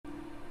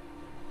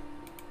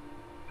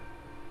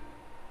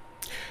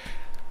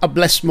A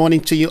blessed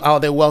morning to you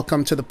out there.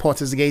 Welcome to the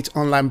Porter's Gate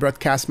online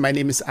broadcast. My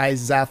name is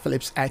Isaiah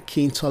Phillips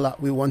Akintola.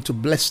 We want to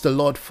bless the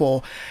Lord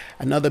for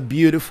another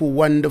beautiful,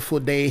 wonderful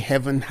day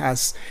heaven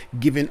has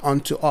given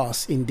unto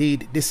us.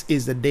 Indeed, this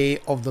is the day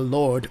of the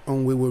Lord,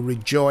 and we will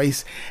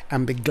rejoice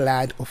and be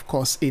glad, of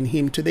course, in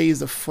Him. Today is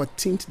the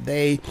 14th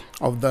day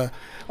of the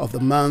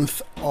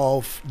month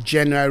of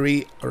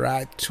January,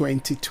 right,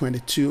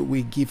 2022.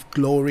 We give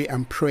glory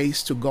and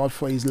praise to God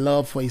for His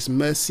love, for His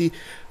mercy,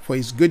 for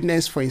His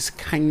goodness, for His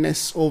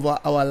kindness over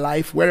our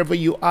life. Wherever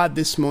you are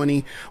this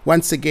morning,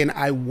 once again,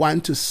 I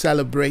want to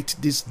celebrate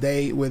this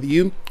day with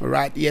you. All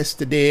right,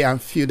 yesterday and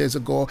a few days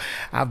ago,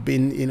 I've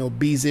been,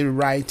 busy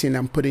writing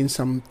and putting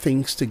some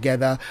things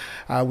together.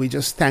 We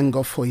just thank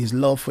God for His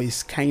love, for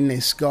His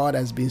kindness. God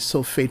has been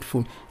so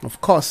faithful.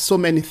 Of course, so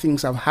many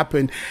things have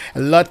happened.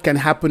 A lot can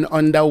happen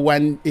under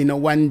one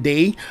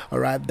day, all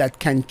right, that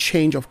can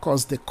change, of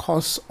course, the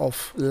course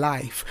of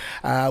life.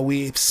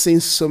 We've seen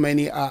so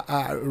many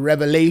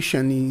revelations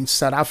in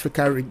South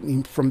Africa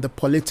from the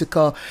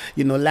political,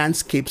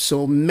 landscape.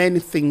 So many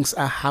things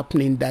are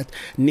happening that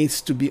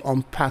needs to be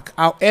unpacked.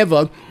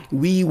 However,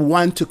 we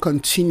want to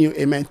continue,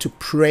 amen, to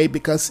pray,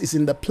 because it's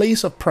in the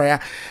place of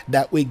prayer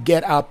that we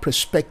get our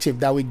perspective,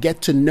 that we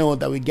get to know,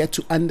 that we get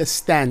to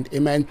understand,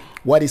 amen,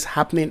 what is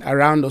happening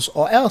around us,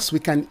 or else we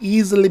can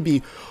easily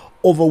be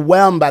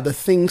overwhelmed by the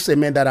things,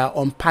 amen, that are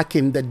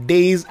unpacking. The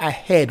days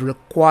ahead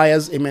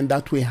requires, amen,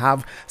 that we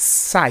have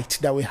sight,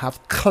 that we have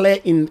clear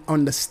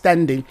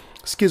understanding,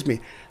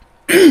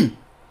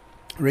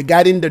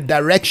 regarding the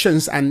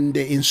directions and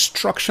the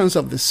instructions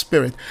of the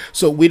Spirit.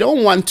 So we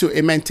don't want to,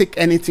 amen, take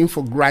anything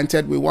for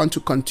granted. We want to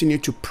continue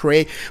to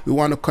pray. We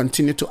want to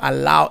continue to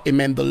allow,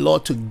 amen, the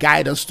Lord to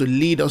guide us, to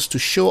lead us, to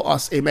show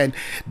us, amen,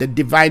 the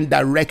divine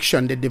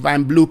direction, the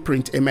divine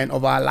blueprint, amen,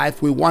 of our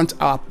life. We want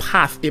our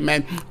path,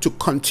 amen, to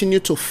continue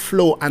to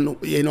flow and,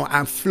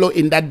 and flow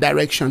in that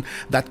direction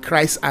that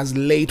Christ has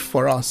laid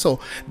for us. So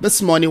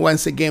this morning,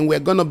 once again, we're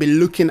going to be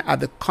looking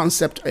at the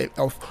concept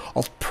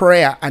of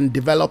prayer and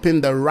developing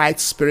the right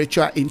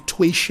spiritual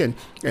intuition,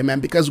 amen,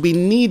 because we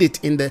need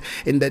it in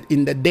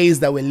the days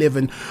that we live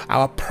in.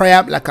 Our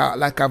prayer, like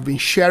I've been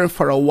sharing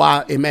for a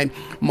while, amen,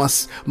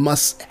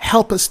 must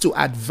help us to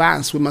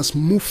advance. We must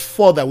move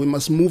further. We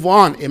must move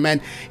on,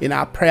 amen, in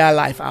our prayer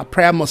life. Our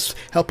prayer must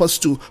help us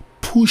to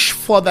push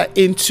further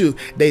into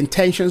the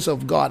intentions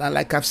of God. And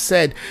like I've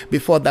said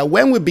before, that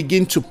when we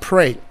begin to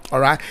pray, all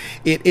right,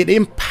 it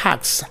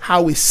impacts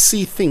how we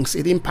see things.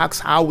 It impacts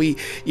how we,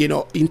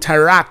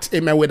 interact,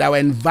 amen, with our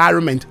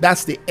environment.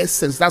 That's the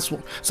essence. That's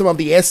some of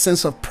the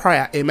essence of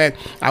prayer, amen.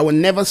 I will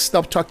never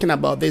stop talking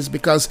about this,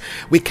 because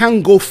we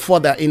can't go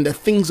further in the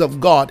things of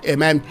God,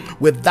 amen,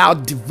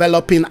 without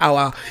developing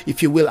our,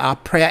 if you will, our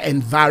prayer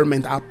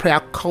environment, our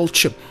prayer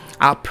culture.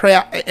 Our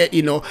prayer,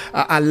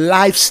 our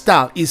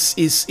lifestyle is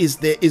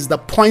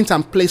the point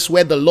and place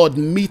where the Lord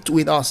meets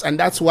with us, and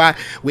that's why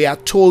we are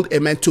told,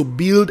 amen, to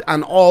build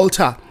an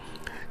altar.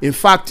 In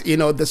fact,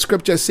 the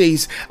scripture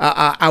says,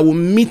 I will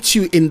meet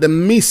you in the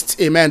midst,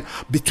 amen,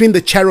 between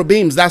the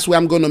cherubims. That's where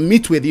I'm going to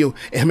meet with you,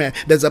 amen.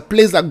 There's a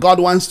place that God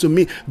wants to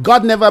meet.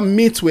 God never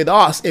meets with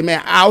us,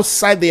 amen,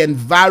 outside the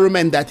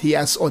environment that He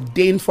has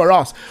ordained for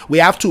us. We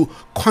have to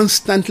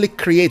constantly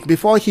create.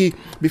 Before he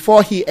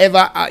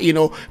ever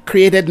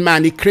created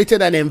man, He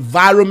created an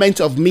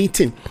environment of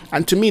meeting.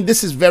 And to me,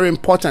 this is very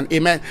important,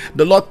 amen.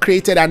 The Lord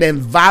created an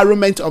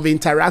environment of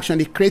interaction.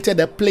 He created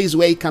a place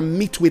where He can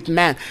meet with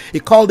man. He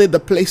called it the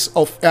place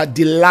of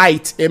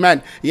delight,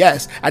 amen.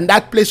 Yes, and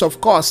that place,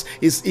 of course,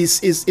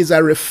 is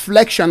a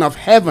reflection of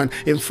heaven.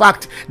 In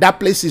fact,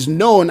 that place is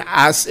known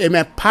as,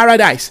 amen,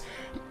 paradise.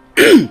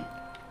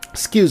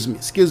 Excuse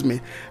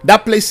me.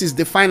 That place is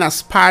defined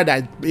as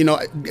paradise.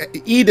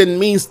 Eden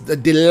means the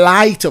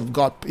delight of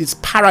God. It's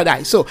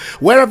paradise. So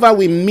wherever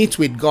we meet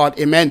with God,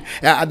 amen,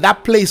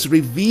 that place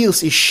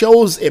reveals, it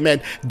shows,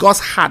 amen,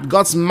 God's heart,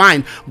 God's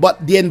mind.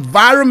 But the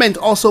environment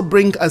also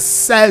brings a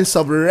sense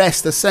of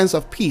rest, a sense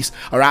of peace.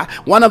 All right.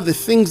 One of the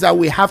things that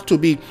we have to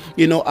be,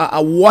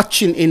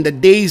 watching in the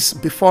days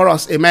before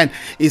us, amen,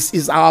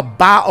 is our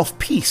bar of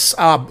peace,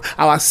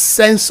 our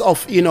sense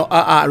of,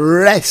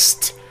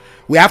 rest.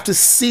 We have to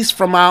cease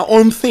from our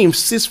own things,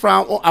 cease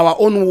from our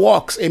own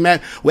works,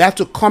 amen. We have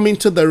to come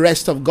into the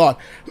rest of God.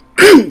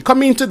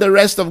 Coming into the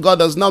rest of God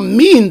does not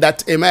mean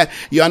that, amen,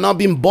 you are not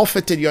being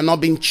buffeted, you're not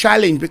being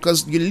challenged,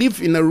 because you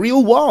live in a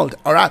real world,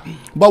 all right?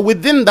 But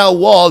within that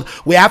world,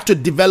 we have to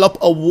develop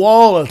a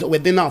world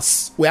within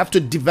us. We have to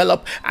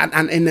develop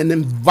an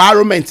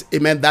environment,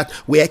 amen, that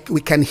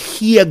we can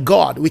hear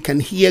God. We can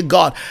hear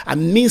God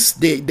amidst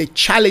the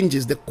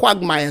challenges, the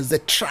quagmires, the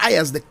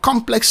trials, the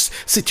complex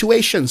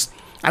situations.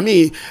 I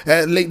mean,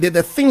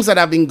 the things that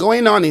have been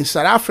going on in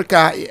South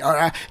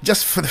Africa,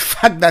 just for the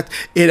fact that,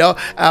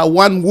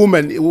 one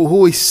woman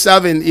who is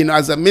serving,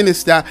 as a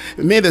minister,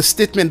 made a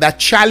statement that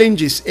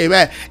challenges,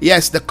 amen,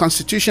 yes, the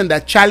constitution,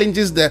 that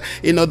challenges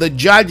the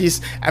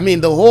judges. I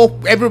mean,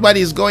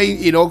 everybody is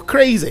going,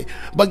 crazy.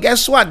 But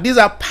guess what? These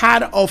are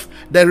part of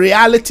the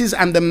realities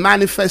and the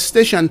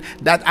manifestation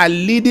that are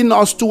leading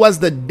us towards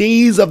the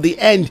days of the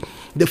end.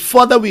 The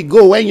further we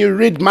go, when you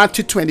read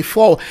Matthew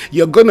 24,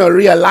 you're going to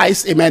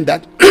realize, amen,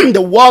 that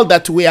the world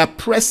that we are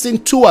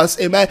pressing towards,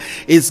 amen,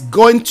 is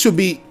going to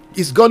be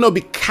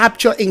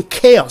captured in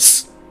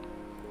chaos.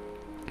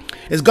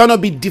 It's going to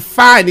be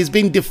defined. It's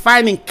being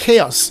defined in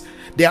chaos.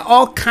 There are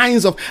all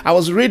kinds of, I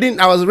was reading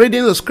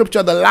the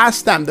scripture the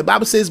last time. The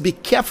Bible says, be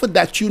careful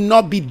that you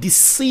not be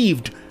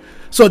deceived.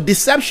 So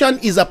deception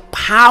is a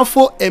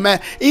powerful, amen,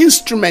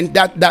 instrument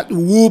that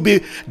will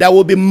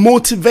be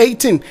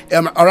motivating.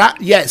 All right,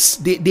 yes,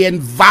 the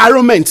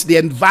environment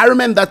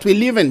that we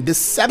live in.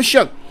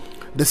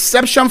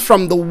 Deception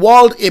from the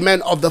world,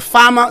 amen, of the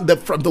farmer,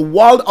 from the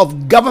world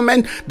of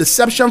government,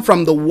 deception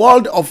from the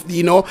world of,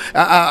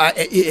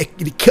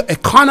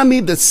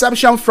 economy,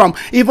 deception from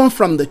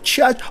the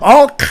church,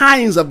 all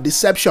kinds of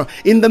deception.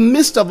 In the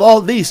midst of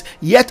all this,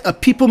 yet a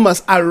people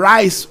must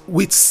arise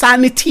with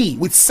sanity.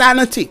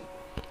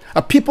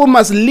 A people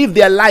must live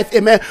their life,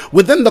 amen,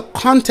 within the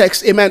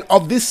context, amen,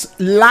 of this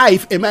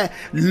life, amen,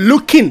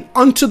 looking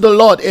unto the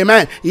Lord,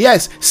 amen.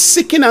 Yes,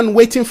 seeking and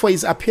waiting for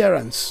his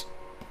appearance.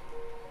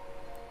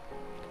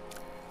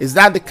 Is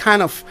that the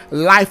kind of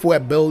life we're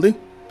building?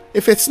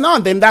 If it's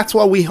not, then that's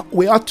what we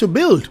ought to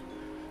build.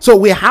 So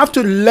we have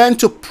to learn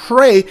to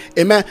pray,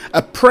 amen,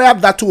 a prayer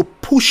that will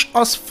push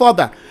us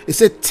further. It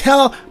said,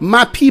 tell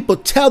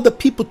the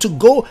people to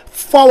go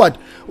forward.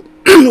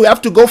 We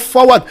have to go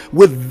forward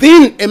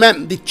within,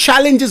 amen, the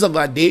challenges of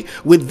our day,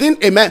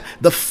 within, amen,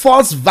 the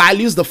false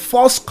values, the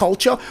false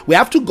culture. We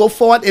have to go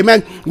forward,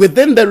 amen,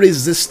 within the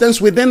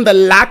resistance, within the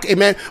lack,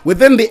 amen,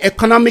 within the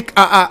economic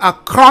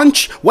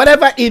crunch,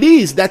 whatever it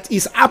is that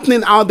is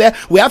happening out there.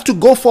 We have to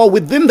go forward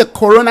within the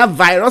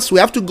coronavirus. We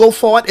have to go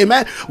forward,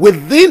 amen,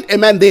 within,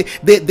 amen,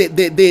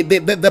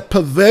 the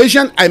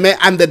perversion, amen,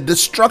 and the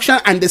destruction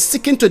and the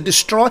seeking to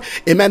destroy,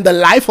 amen, the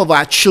life of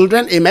our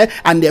children, amen,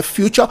 and their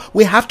future.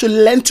 We have to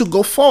learn to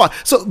go forward.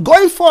 So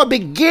going forward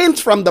begins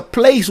from the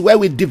place where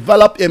we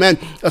develop, amen,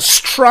 a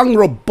strong,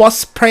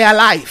 robust prayer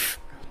life.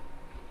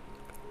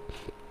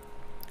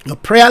 Your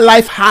prayer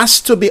life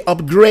has to be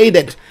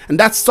upgraded, and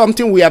that's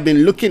something we have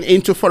been looking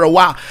into for a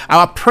while.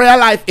 Our prayer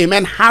life,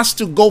 amen, has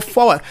to go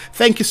forward.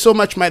 Thank you so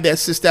much, my dear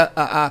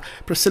sister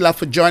Priscilla,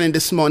 for joining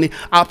this morning.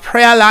 Our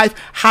prayer life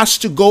has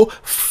to go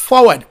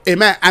forward,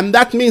 amen, and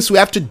that means we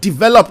have to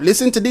develop,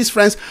 listen to this,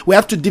 friends, we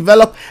have to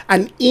develop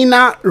an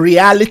inner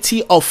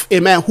reality of,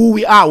 amen, who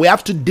we are. We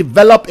have to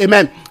develop,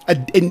 amen,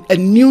 a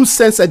new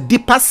sense, a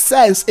deeper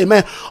sense,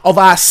 amen, of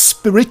our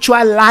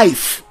spiritual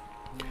life.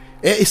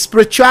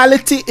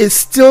 Spirituality is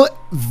still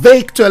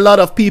vague to a lot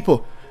of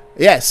people.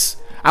 Yes,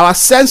 our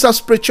sense of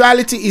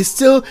spirituality is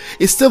still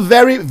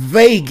very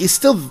vague. It's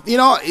still,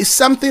 it's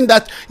something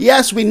that,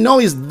 yes, we know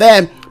is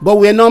there, but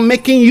we're not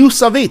making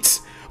use of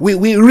it.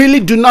 We really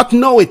do not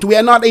know it. We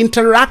are not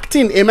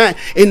interacting, amen,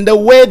 in the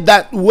way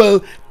that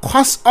will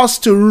cause us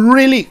to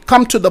really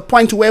come to the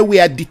point where we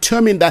are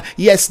determined that,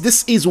 yes,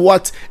 this is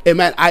what,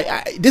 amen,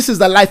 this is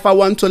the life I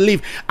want to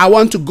live. I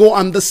want to go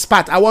on this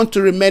path. I want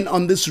to remain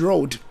on this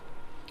road.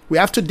 We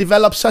have to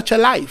develop such a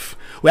life.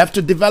 We have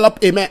to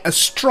develop, amen, a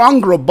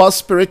strong, robust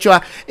spiritual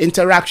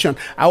interaction.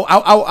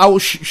 I will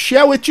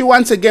share with you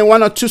once again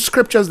one or two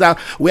scriptures that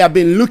we have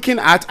been looking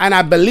at, and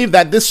I believe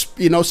that this,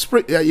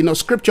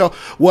 scripture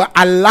will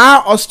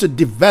allow us to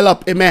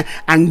develop, amen,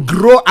 and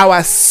grow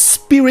our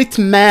spirit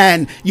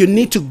man. You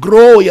need to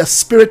grow your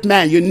spirit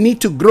man. You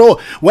need to grow.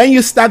 When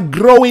you start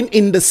growing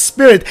in the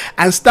spirit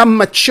and start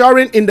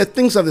maturing in the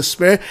things of the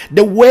spirit,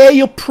 the way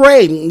you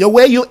pray, the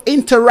way you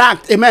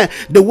interact, amen,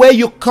 the way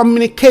you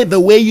communicate, the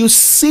way you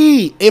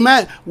see,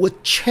 amen,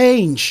 would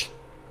change.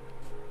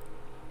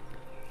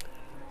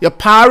 Your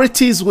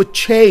priorities would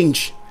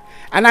change.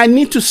 And I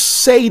need to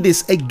say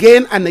this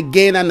again and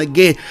again and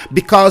again,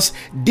 because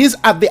these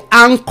are the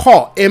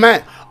anchor,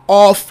 amen,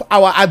 of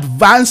our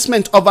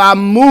advancement, of our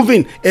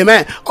moving,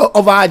 amen,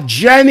 of our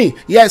journey.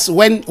 Yes,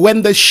 when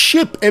the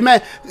ship,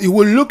 amen, it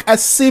will look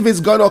as if it's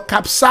going to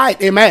capsize,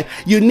 amen,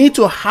 you need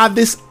to have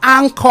this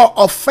anchor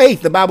of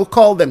faith, the Bible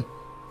called them.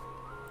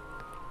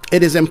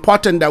 It is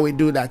important that we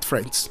do that,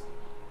 friends.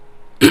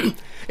 It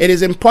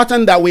is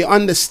important that we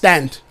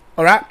understand.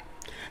 All right.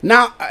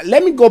 Now,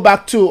 let me go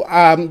back to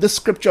the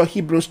scripture,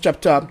 Hebrews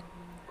chapter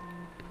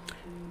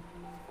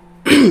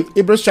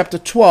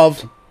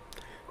 12.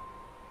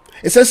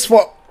 It says,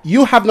 for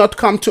you have not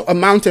come to a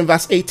mountain,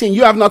 verse 18.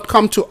 You have not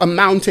come to a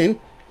mountain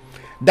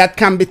that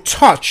can be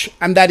touched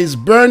and that is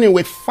burning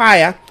with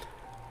fire,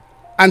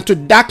 and to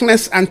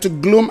darkness and to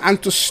gloom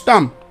and to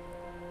storm.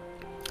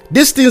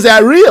 These things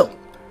are real.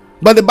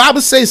 But the Bible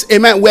says,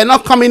 amen, we're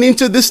not coming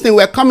into this thing.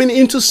 We're coming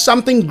into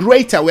something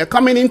greater. We're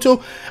coming into,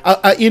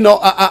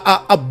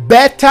 a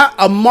better,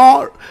 a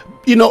more,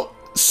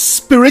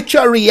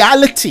 spiritual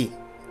reality.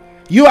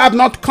 You have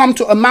not come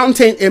to a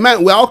mountain,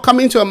 amen. We're all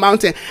coming to a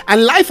mountain.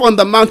 And life on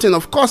the mountain,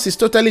 of course, is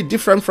totally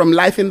different from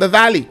life in the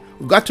valley.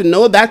 We've got to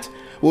know that.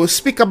 We'll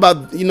speak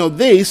about,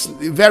 this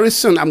very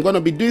soon. I'm going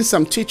to be doing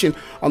some teaching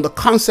on the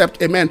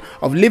concept, amen,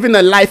 of living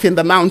a life in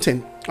the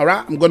mountain. All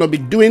right, I'm going to be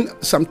doing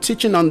some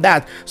teaching on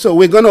that. So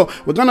we're going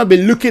to be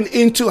looking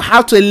into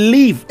how to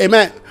live,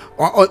 amen,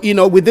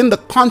 or within the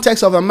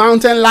context of a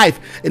mountain life,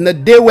 in the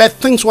day where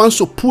things wants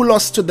to pull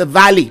us to the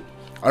valley.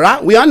 All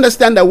right, we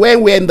understand that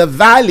when we're in the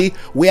valley,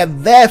 we are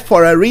there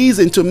for a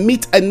reason, to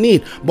meet a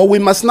need, but we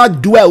must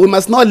not dwell, we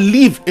must not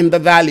live in the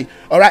valley.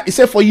 All right, he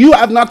said, for you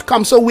have not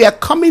come. So we are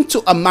coming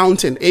to a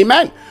mountain.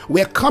 Amen.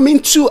 We are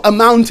coming to a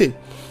mountain.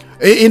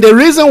 And the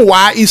reason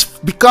why is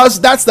because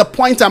that's the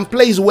point and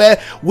place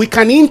where we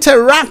can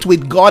interact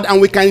with God, and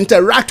we can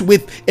interact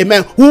with,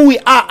 amen, who we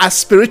are as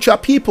spiritual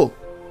people.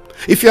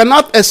 If you're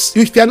not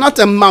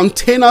a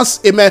mountainous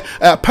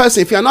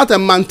person, if you're not a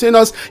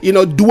mountainous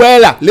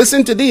dweller,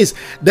 listen to this: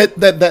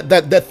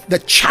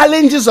 the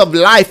challenges of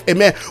life,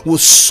 amen, will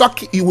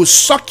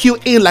suck you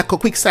in like a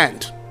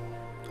quicksand.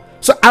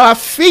 So our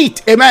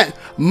feet, amen,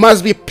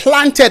 must be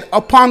planted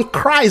upon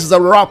Christ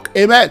the rock,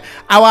 amen.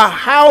 Our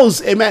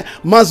house, amen,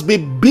 must be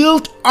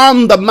built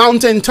on the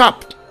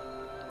mountaintop.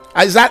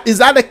 Is that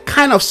the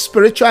kind of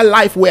spiritual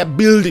life we're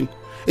building?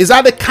 Is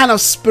that the kind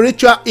of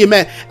spiritual,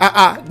 amen,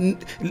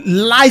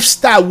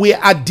 lifestyle we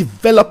are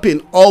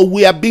developing, or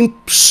we are being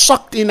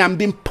sucked in and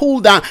being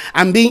pulled down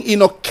and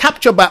being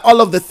captured by all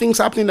of the things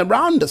happening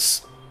around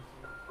us?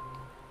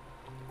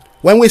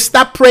 When we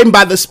start praying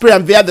by the Spirit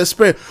and via the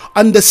Spirit,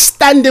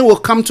 understanding will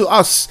come to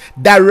us,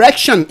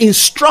 direction,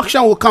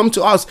 instruction will come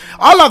to us.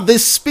 All of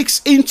this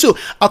speaks into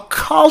a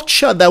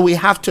culture that we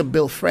have to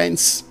build,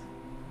 friends.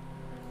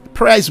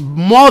 Prayer is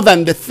more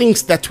than the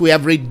things that we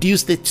have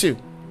reduced it to.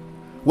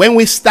 When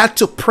we start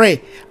to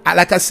pray,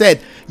 like I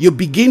said, you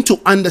begin to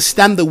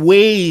understand the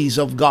ways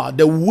of God.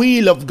 The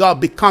will of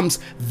God becomes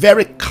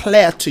very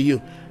clear to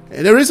you.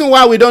 And the reason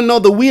why we don't know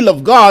the will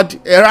of God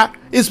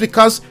is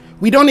because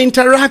we don't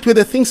interact with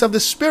the things of the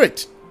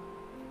Spirit.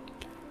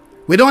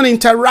 We don't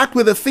interact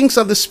with the things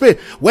of the Spirit.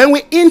 When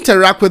we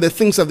interact with the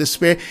things of the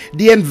Spirit,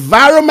 the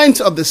environment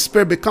of the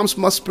Spirit becomes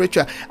more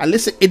spiritual. And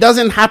listen, it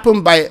doesn't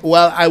happen by,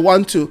 well, I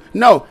want to.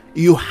 No,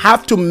 you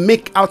have to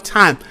make out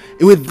time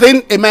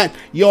within, amen,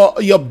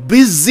 your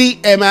busy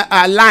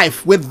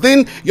life,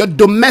 within your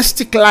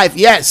domestic life.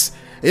 Yes,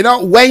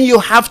 when you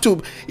have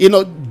to,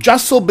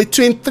 jostle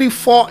between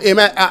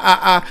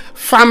 3-4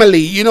 family,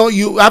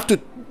 you have to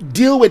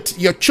deal with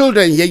your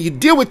children, you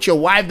deal with your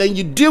wife, then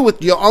you deal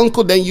with your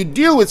uncle, then you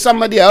deal with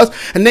somebody else,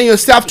 and then you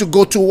still have to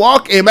go to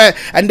work, amen,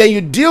 and then you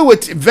deal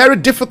with very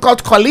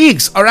difficult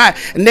colleagues, all right,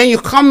 and then you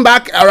come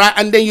back, all right,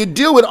 and then you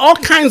deal with all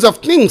kinds of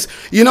things,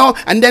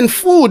 and then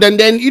food, and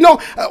then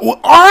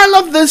all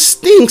of these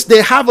things,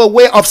 they have a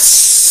way of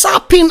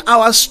sapping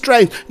our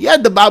strength.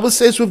 Yet the Bible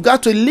says we've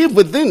got to live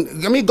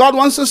within. I mean, God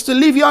wants us to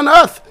live here on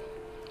earth.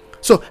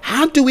 So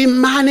how do we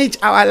manage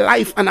our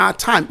life and our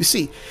time? You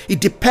see,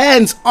 it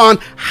depends on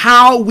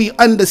how we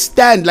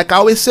understand, like I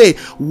always say,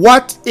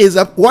 what is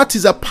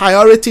a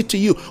priority to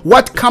you?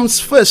 What comes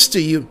first to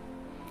you?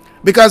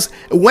 Because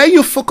when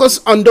you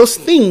focus on those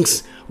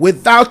things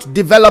without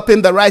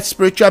developing the right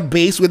spiritual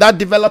base, without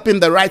developing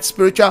the right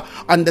spiritual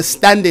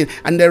understanding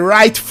and the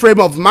right frame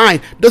of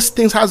mind, those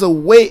things has a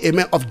way,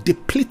 amen, of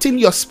depleting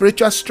your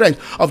spiritual strength,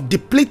 of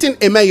depleting,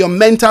 amen, your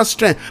mental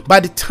strength.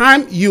 By the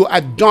time you are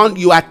done,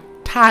 you are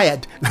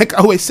tired. Like I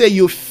always say,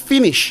 you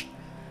finish.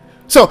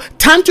 So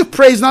time to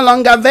pray is no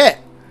longer there.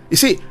 You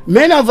see,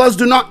 many of us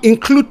do not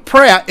include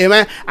prayer,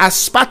 amen,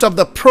 as part of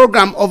the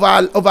program of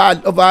our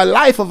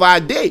life, of our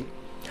day.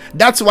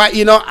 That's why,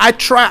 I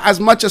try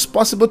as much as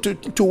possible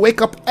to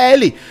wake up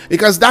early,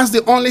 because that's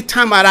the only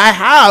time that I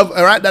have,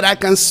 all right, that I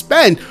can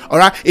spend, all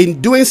right,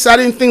 in doing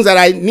certain things that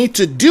I need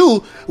to do,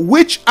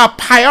 which are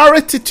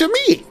priority to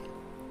me.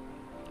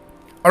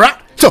 All right.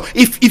 So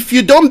if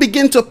you don't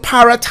begin to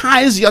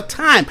prioritize your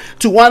time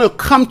to want to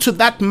come to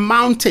that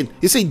mountain,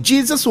 you see,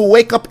 Jesus will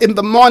wake up in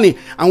the morning,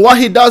 and what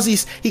he does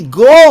is he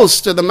goes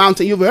to the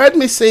mountain. You've heard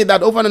me say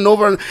that over and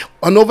over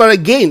and over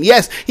again.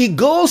 Yes, he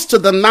goes to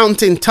the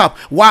mountaintop.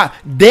 Why?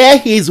 There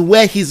is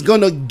where he's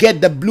going to get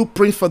the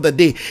blueprint for the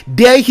day.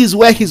 There is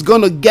where he's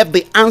going to get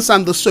the answer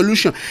and the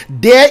solution.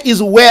 There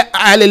is where,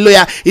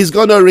 hallelujah, he's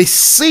going to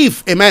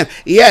receive, amen,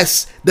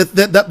 yes,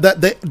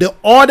 the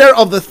order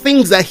of the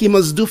things that he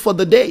must do for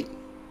the day.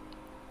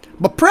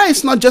 But prayer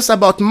is not just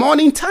about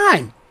morning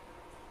time.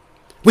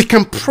 We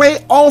can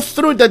pray all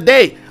through the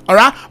day, all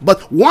right?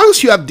 But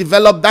once you have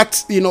developed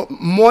that,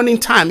 morning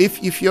time,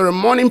 if you're a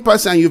morning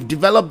person and you've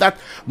developed that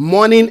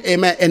morning,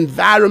 amen,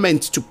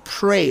 environment to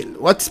pray.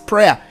 What's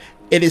prayer?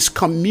 It is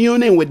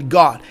communing with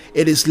God.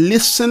 It is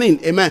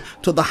listening, amen,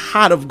 to the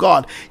heart of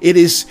God. It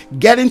is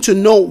getting to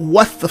know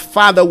what the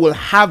Father will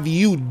have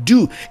you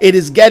do. It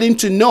is getting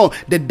to know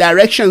the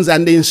directions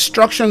and the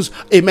instructions,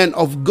 amen,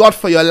 of God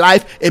for your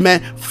life,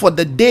 amen, for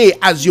the day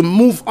as you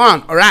move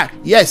on, all right?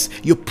 Yes,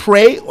 you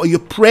pray.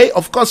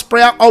 Of course,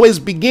 prayer always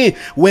begins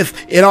with,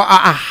 a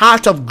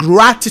heart of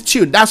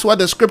gratitude. That's what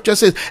the scripture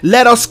says.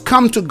 Let us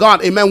come to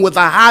God, amen, with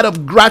a heart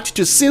of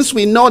gratitude. Since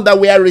we know that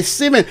we are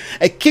receiving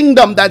a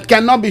kingdom that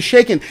cannot be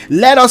shaken,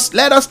 let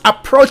us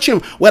approach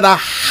him with a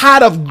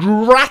heart of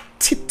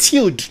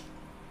gratitude.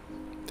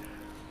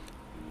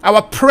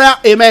 Our prayer,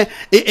 amen,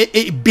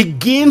 it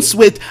begins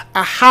with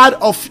a heart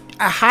of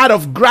a heart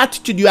of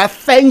gratitude. You are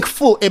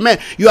thankful. Amen.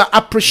 You are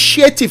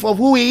appreciative of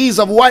who he is,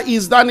 of what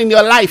he's done in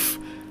your life.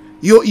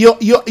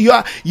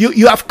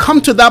 You have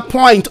come to that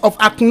point of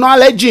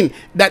acknowledging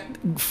that,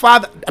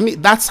 Father,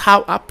 that's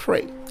how I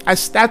pray. I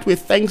start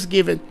with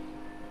thanksgiving.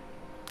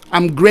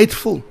 I'm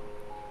grateful.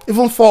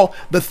 Even for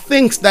the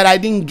things that I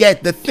didn't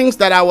get, the things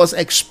that I was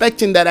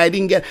expecting that I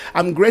didn't get.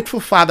 I'm grateful,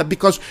 Father,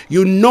 because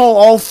you know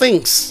all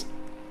things.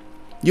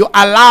 You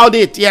allowed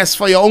it, yes,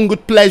 for your own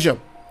good pleasure.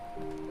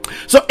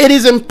 So it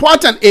is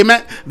important,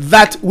 amen,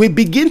 that we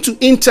begin to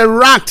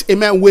interact,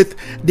 amen, with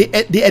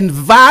the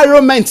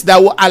environment that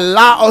will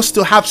allow us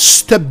to have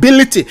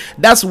stability.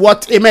 That's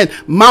what, amen,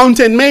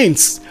 mountain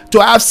means.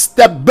 To have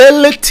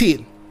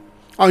stability,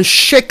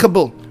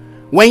 unshakable.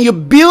 When you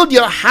build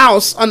your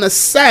house on the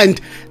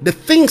sand, the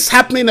things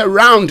happening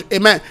around,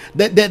 amen,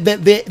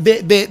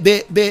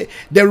 the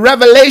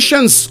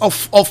revelations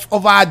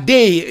of our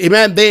day,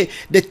 amen,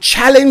 the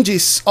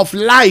challenges of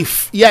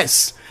life,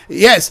 yes,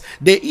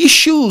 the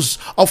issues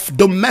of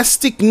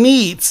domestic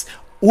needs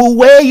will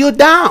weigh you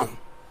down.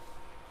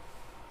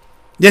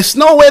 There's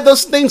no way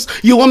those things,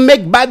 you will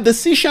make bad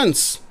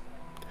decisions.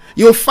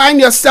 You'll find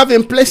yourself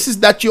in places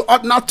that you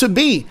ought not to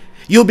be.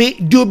 You'll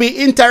be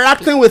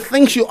interacting with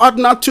things you ought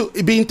not to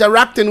be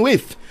interacting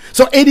with.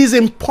 So it is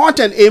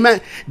important,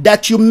 amen,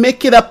 that you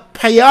make it a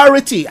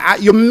priority.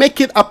 You make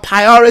it a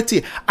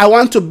priority. I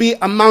want to be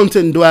a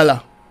mountain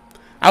dweller.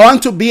 I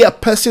want to be a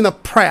person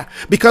of prayer,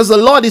 because the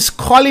Lord is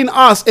calling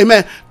us,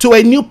 amen, to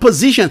a new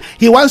position.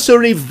 He wants to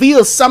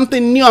reveal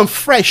something new and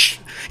fresh.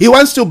 He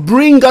wants to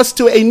bring us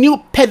to a new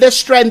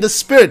pedestal in the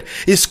spirit.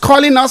 He's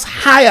calling us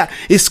higher.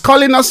 He's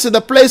calling us to the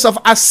place of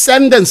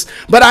ascendance.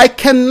 But I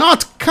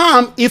cannot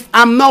come if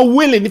I'm not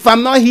willing, if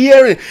I'm not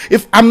hearing,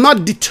 if I'm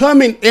not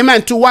determined,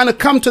 amen, to want to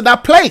come to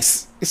that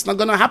place. It's not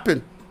going to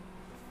happen.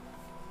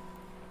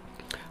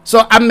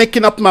 So I'm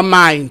making up my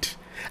mind.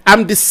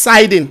 I'm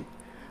deciding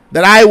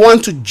that I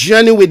want to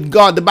journey with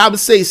God. The Bible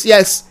says,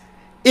 yes,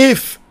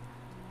 if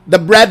the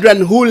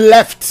brethren who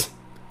left,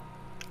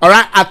 all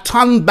right, I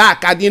turn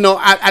back,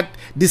 I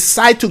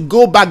decide to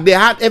go back, they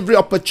had every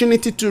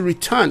opportunity to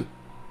return.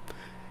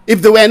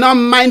 If they were not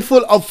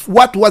mindful of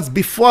what was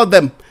before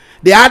them,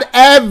 they had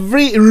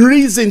every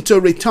reason to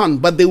return,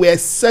 but they were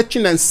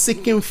searching and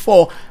seeking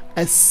for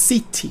a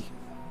city.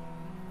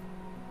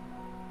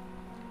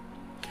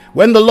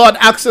 When the Lord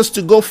asks us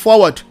to go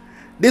forward,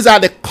 these are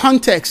the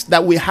contexts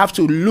that we have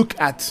to look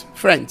at,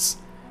 friends.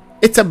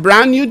 It's a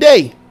brand new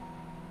day.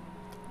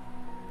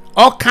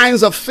 All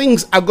kinds of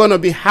things are going to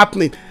be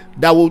happening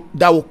that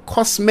will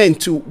cause men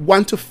to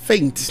want to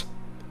faint.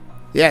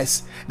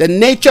 Yes, the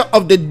nature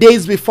of the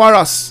days before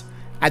us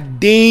are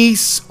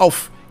days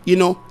of,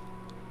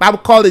 Bible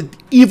call it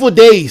evil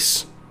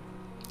days.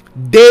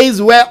 Days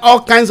where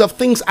all kinds of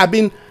things are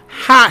being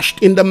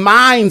hashed in the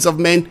minds of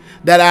men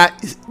that are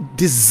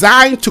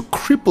designed to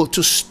cripple,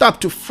 to stop,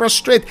 to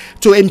frustrate,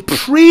 to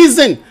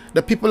imprison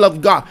the people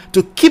of God,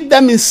 to keep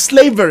them in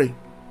slavery.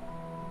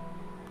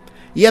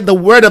 Yet the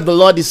word of the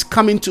Lord is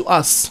coming to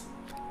us.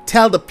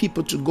 Tell the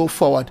people to go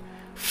forward.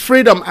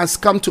 Freedom has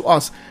come to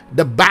us.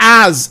 The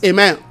bars,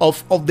 amen,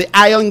 of the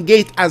iron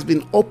gate has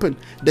been opened.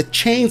 The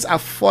chains are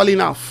falling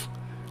off.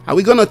 Are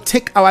we going to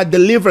take our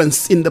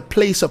deliverance in the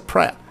place of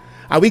prayer?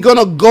 Are we going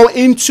to go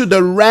into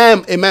the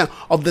realm, amen,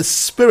 of the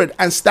spirit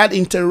and start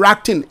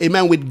interacting,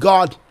 amen, with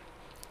God?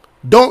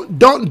 Don't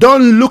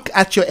look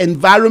at your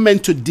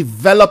environment to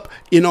develop,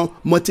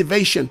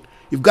 motivation.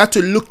 You've got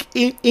to look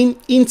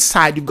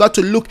inside. You've got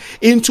to look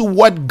into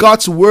what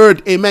God's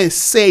word, amen,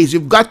 says.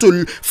 You've got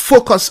to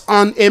focus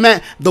on,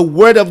 amen, the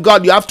word of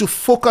God. You have to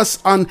focus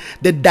on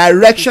the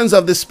directions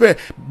of the spirit.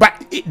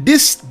 But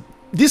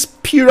this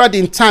period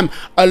in time,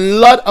 a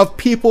lot of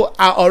people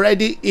are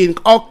already in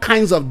all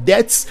kinds of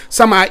debts.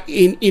 Some are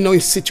in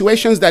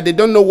situations that they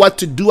don't know what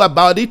to do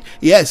about it.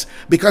 Yes,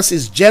 because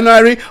it's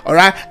January, all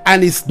right,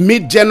 and it's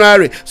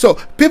mid-January. So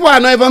people are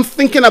not even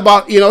thinking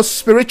about,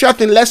 spiritual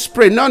thing. Let's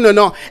pray.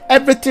 No.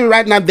 Everything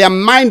right now, their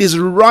mind is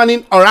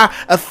running, all right,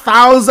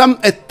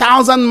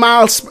 1,000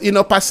 miles,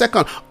 per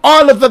second,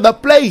 all over the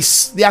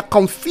place. They are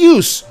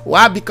confused.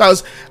 Why?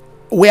 Because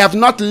we have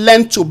not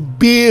learned to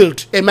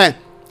build, amen,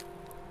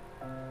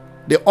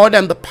 the order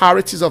and the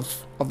priorities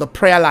of the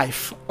prayer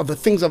life, of the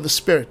things of the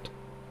spirit.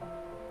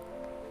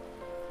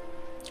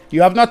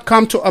 You have not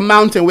come to a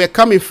mountain. We're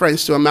coming,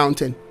 friends, to a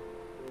mountain.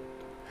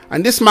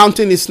 And this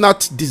mountain is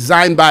not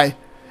designed by,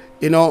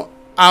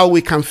 how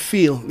we can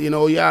feel.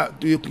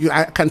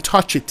 I can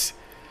touch it.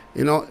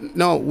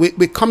 No,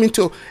 we're coming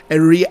to a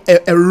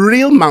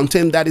real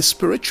mountain that is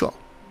spiritual.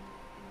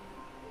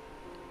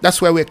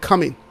 That's where we're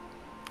coming.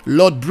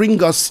 Lord,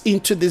 bring us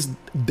into this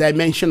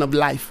dimension of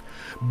life.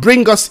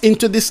 Bring us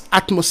into this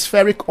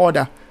atmospheric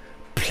order.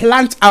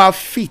 Plant our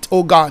feet,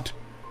 oh God,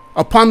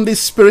 upon this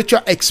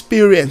spiritual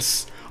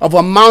experience of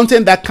a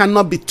mountain that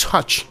cannot be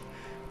touched.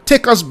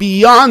 Take us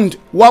beyond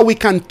what we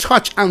can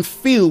touch and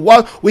feel,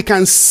 what we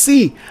can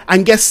see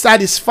and get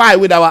satisfied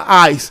with our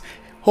eyes.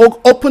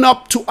 Open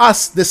up to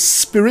us the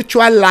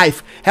spiritual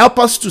life. Help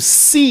us to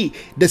see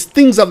the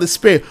things of the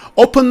Spirit.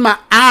 Open my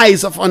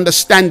eyes of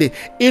understanding.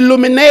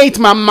 Illuminate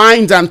my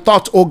mind and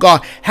thought, oh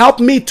God. Help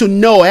me to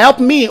know. Help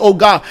me, oh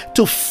God,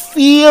 to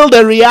feel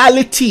the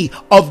reality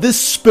of these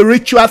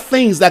spiritual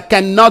things that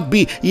cannot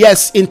be,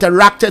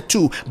 interacted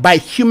to by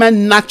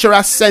human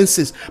natural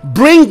senses.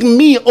 Bring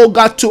me, oh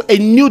God, to a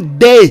new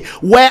day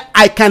where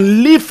I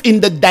can live in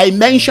the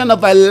dimension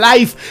of a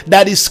life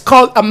that is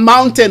called a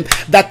mountain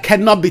that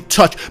cannot be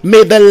touched.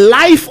 May the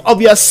life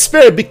of your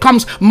Spirit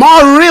becomes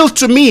more real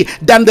to me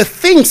than the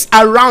things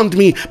around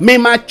me. May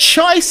my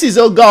choices,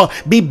 oh God,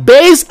 be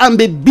based and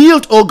be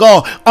built, oh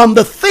God, on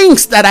the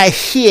things that I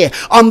hear,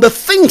 on the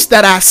things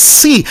that I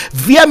see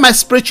via my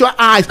spiritual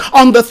eyes,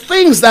 on the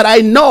things that I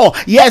know.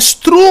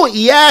 Through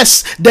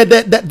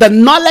the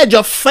knowledge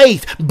of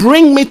faith.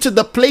 Bring me to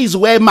the place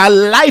where my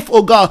life,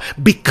 oh God,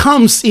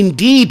 becomes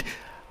indeed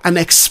an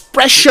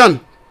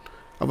expression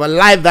of a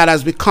life that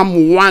has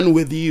become one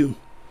with you.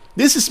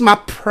 This is my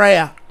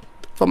prayer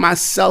for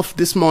myself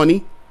this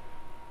morning.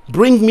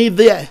 Bring me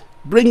there.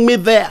 Bring me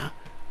there.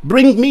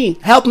 Bring me.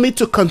 Help me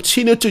to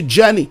continue to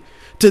journey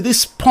to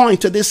this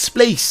point, to this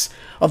place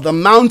of the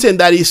mountain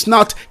that is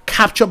not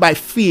captured by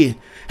fear.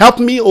 Help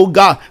me, oh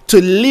God,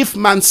 to live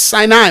Mount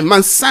Sinai.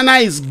 Mount Sinai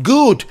is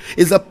good,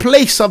 is a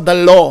place of the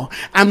law.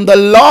 And the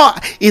law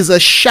is a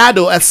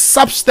shadow, a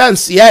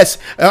substance, is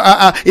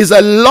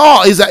a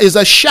law, is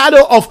a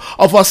shadow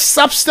of a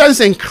substance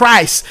in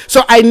Christ.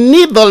 So I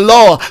need the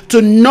law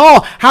to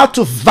know how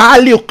to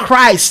value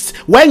Christ.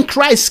 When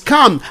Christ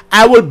comes,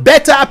 I will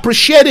better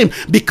appreciate him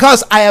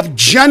because I have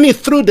journeyed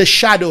through the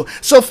shadow.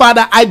 So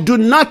Father, I do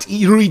not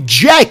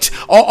reject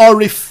or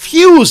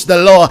refuse the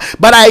law,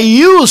 but I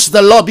use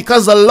the law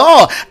because the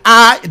law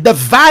are the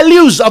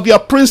values of your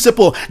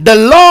principle. The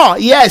law,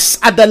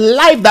 are the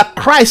life that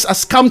Christ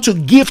has come to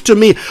give to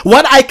me.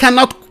 What I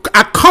cannot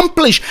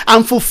accomplish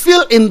and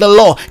fulfill in the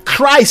law,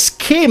 Christ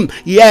came,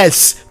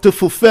 to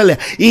fulfill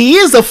it. He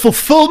is the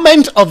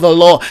fulfillment of the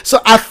law. So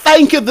I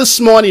thank you this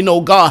morning,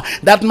 oh God,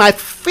 that my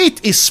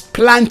feet is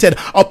planted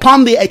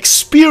upon the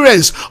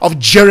experience of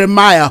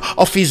Jeremiah,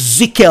 of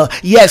Ezekiel.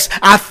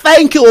 I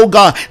thank you, oh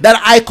God,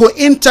 that I could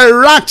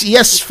interact,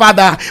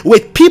 Father,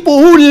 with people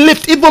who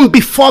lived even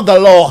before the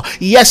law.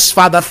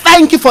 Father,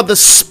 thank you for the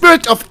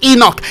spirit of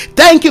Enoch.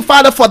 Thank you,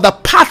 Father, for the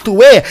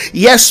pathway,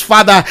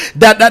 Father,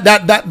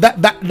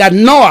 that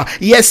Noah,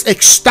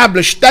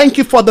 established. Thank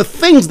you for the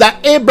things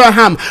that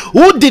Abraham,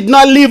 who did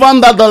not live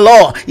under the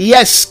law,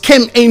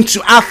 came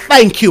into. I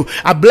thank you.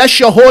 I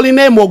bless your holy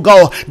name, oh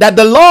God, that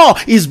the law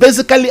is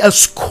basically a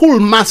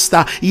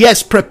schoolmaster,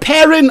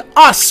 preparing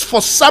us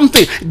for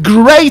something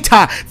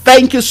greater.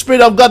 Thank you,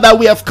 Spirit of God, that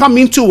we have come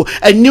into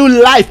a new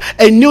life,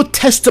 a new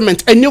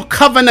testament, a new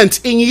covenant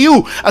in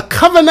you, a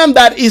covenant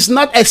that is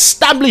not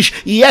established,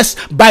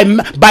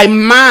 by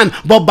man,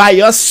 but by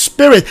your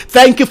Spirit.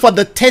 Thank you for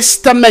the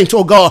testament,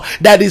 oh God,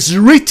 that is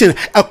written,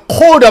 a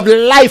code of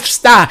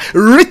lifestyle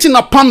written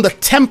upon the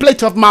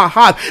template of my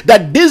heart,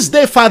 that this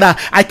day, Father,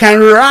 I can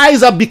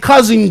rise up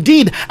because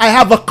indeed I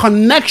have a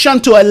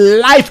connection to a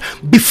life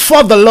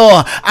before the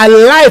law, a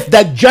life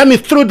that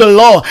journeyed through the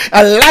law,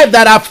 a life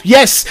that I've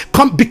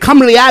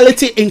become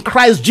reality in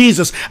Christ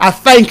Jesus. I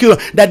thank you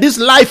that this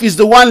life is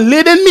the one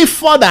leading me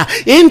further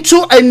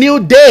into a new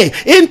day,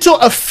 into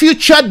a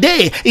future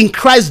day in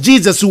Christ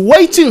Jesus,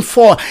 waiting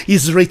for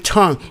his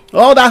return.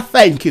 Lord, I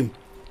thank you.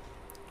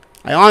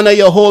 I honor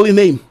your holy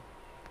name.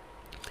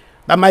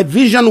 That my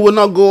vision will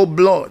not go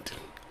blurred.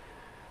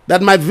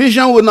 That my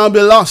vision will not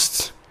be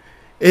lost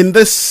in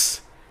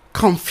this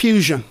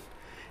confusion,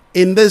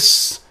 in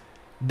this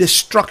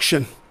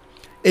destruction,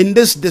 in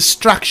this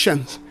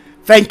distraction.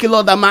 Thank you,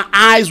 Lord, that my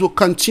eyes will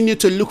continue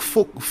to look,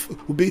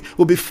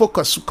 will be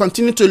focused, will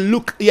continue to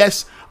look,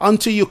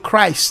 unto you,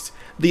 Christ,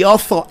 the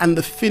author and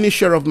the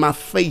finisher of my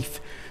faith.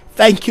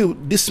 Thank you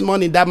this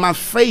morning that my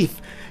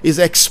faith is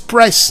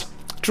expressed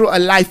through a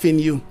life in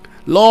you.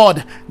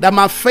 Lord, that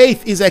my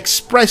faith is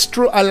expressed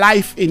through a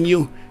life in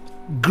you.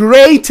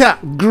 Greater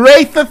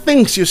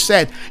things you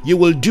said you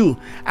will do.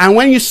 And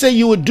when you say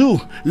you will do,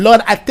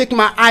 Lord, I take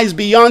my eyes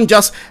beyond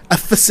just a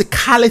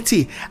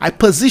physicality. I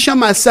position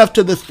myself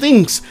to the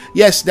things,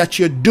 that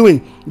you're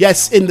doing,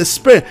 in the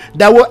Spirit,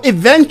 that will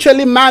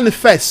eventually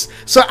manifest.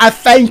 So I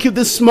thank you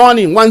this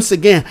morning once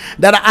again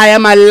that I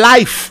am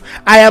alive.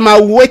 I am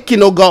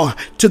awakened, oh God,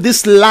 to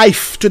this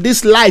life,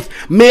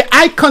 May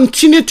I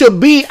continue to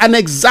be an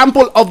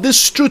example of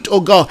this truth,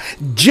 oh God,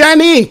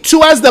 journeying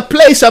towards the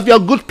place of your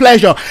good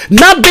pleasure,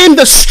 not being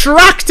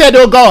distracted,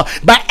 oh God,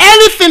 by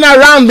anything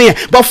around me,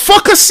 but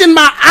focusing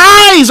my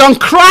eyes on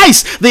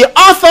Christ, the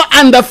author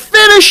and the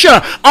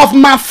finisher of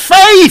my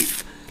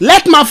faith.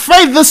 Let my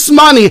faith this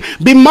morning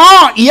be more,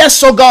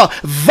 oh God,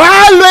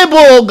 valuable,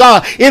 oh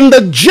God, in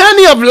the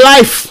journey of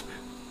life.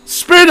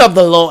 Spirit of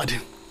the Lord,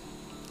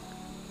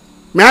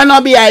 may I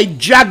not be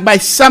hijacked by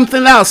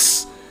something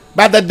else,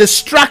 by the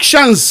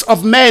distractions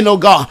of men, oh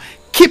God.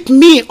 Keep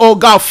me, oh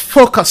God,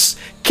 focused.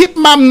 Keep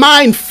my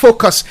mind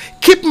focused.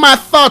 Keep my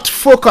thought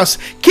focused.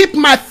 Keep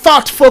my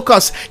thought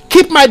focused.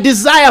 Keep my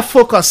desire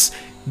focused.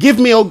 Give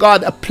me, oh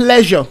God, a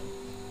pleasure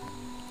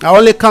that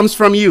only comes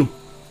from you.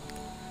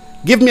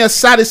 Give me a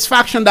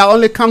satisfaction that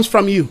only comes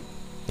from you.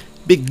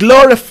 Be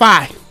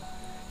glorified.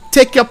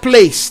 Take your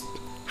place.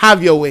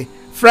 Have your way.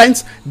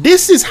 Friends,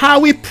 this is how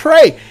we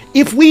pray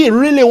if we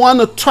really want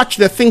to touch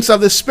the things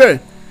of the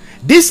Spirit.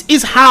 This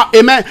is how,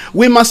 amen,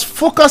 we must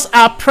focus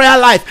our prayer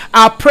life.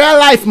 Our prayer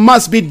life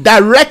must be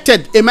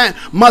directed, amen,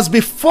 must be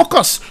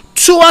focused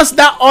towards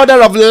that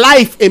order of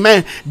life,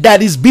 amen,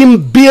 that is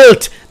being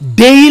built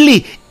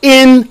daily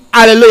in,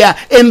 hallelujah,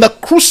 in the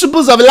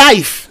crucibles of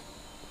life.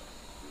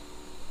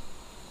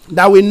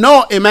 That we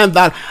know, amen,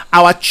 that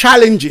our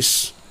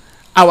challenges,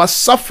 our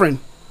suffering,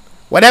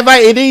 whatever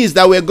it is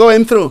that we're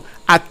going through,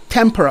 are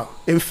temporal.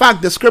 In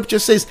fact, the scripture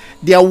says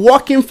they are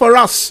working for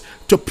us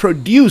to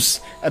produce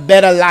a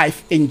better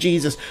life in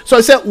Jesus. So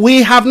it said,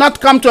 we have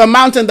not come to a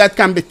mountain that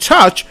can be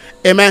touched,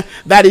 amen,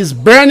 that is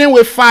burning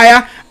with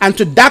fire, and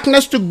to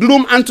darkness, to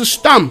gloom, and to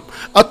storm,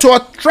 or to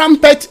a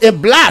trumpet, a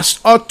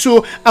blast, or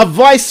to a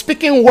voice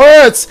speaking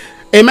words,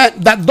 amen,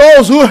 that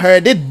those who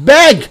heard it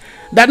beg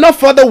that no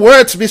further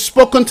words be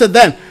spoken to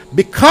them,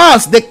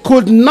 because they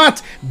could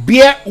not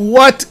bear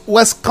what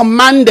was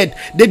commanded.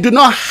 They did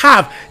not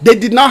have,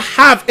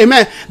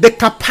 amen, the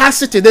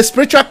capacity, the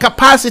spiritual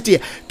capacity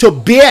to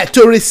bear,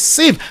 to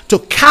receive, to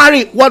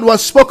carry what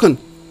was spoken.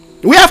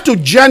 We have to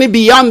journey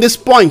beyond this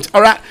point,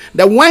 all right?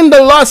 That when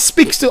the Lord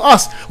speaks to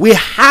us, we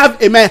have,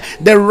 amen,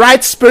 the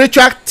right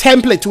spiritual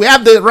template. We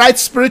have the right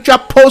spiritual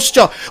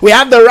posture. We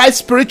have the right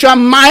spiritual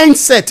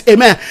mindset,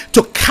 amen,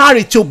 to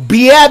carry, to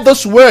bear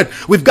this word.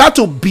 We've got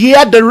to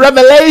bear the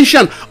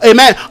revelation,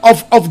 amen,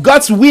 of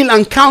God's will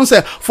and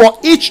counsel for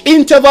each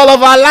interval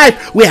of our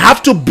life. We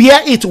have to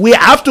bear it. We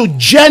have to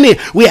journey.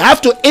 We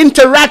have to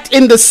interact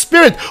in the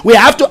Spirit. We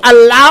have to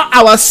allow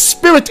our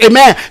spirit,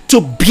 amen,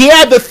 to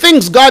bear the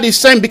things God is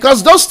saying, because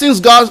those things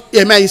God,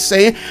 amen, is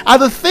saying are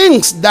the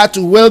things that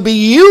will be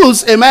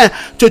used, amen,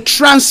 to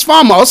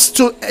transform us,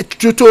 to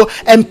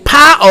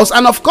empower us,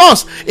 and of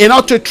course,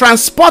 to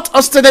transport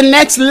us to the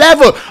next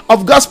level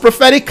of God's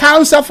prophetic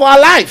counsel for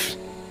our life.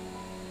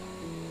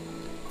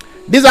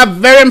 These are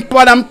very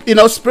important,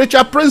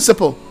 spiritual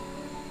principles.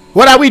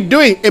 What are we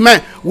doing?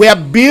 Amen. We are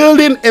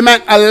building,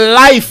 amen, a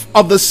life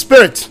of the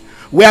Spirit.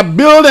 We are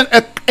building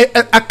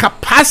a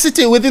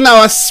capacity within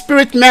our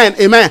spirit man,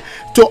 amen,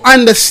 to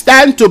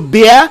understand, to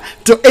bear,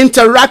 to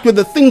interact with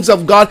the things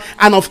of God,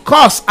 and of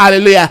course,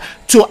 hallelujah,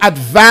 to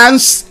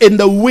advance in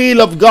the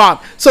will of God.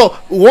 So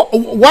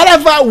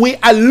whatever we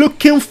are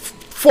looking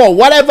for,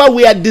 whatever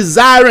we are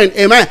desiring,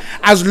 amen,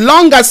 as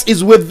long as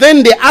it's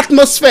within the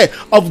atmosphere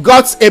of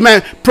God's,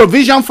 amen,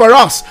 provision for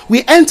us,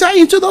 we enter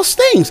into those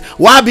things.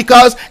 Why?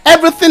 Because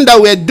everything that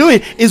we're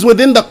doing is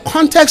within the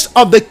context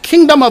of the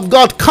kingdom of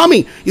God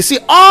coming. You see,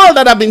 all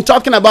that I've been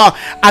talking about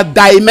are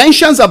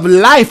dimensions of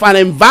life and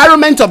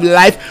environment of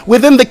life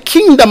within the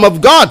kingdom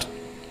of God.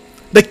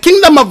 The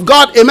kingdom of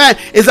God, amen,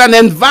 is an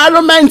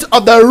environment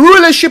of the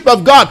rulership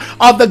of God,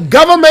 of the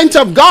government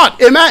of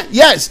God, amen,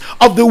 yes,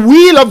 of the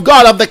will of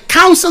God, of the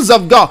counsels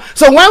of God.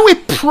 So when we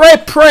pray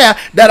prayer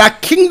that are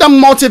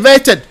kingdom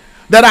motivated,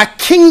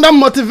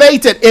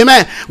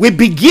 amen, we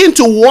begin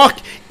to walk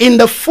in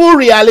the full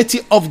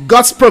reality of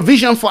God's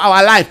provision for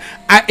our life.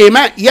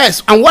 Amen.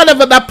 Yes. And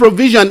whatever that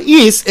provision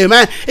is,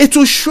 amen, it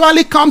will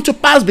surely come to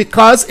pass,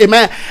 because,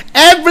 amen,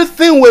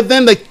 everything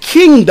within the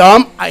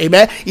kingdom,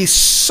 amen, is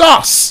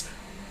sourced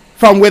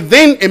from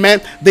within, amen,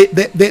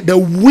 the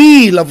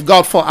will of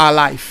God for our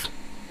life.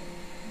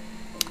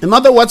 In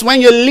other words,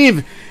 when you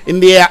live in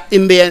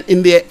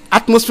the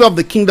atmosphere of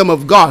the kingdom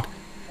of God,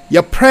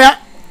 your prayer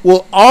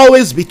will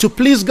always be to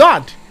please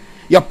God.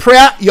 Your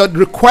prayer, your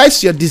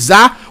request, your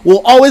desire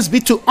will always be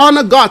to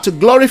honor God, to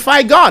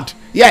glorify God.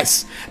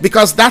 Yes,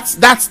 because that's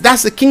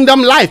the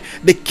kingdom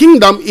life. The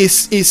kingdom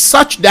is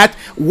such that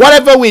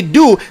whatever we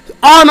do,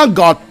 honor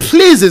God,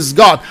 pleases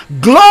God,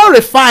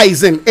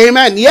 glorifies Him.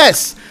 Amen.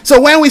 Yes. So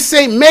when we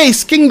say, may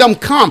His kingdom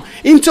come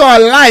into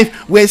our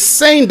life, we're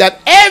saying that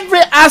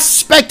every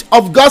aspect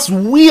of God's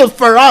will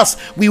for us,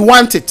 we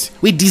want it,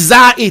 we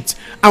desire it,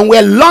 and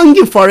we're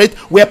longing for it,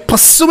 we're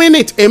pursuing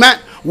it. Amen.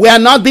 We are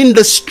not being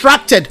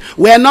distracted,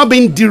 we are not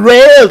being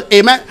derailed.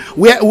 Amen.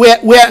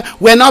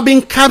 We're not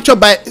being captured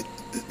by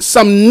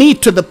some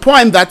need to the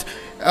point that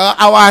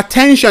our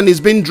attention is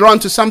being drawn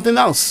to something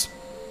else.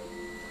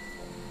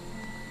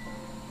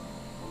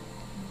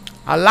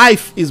 Our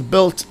life is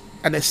built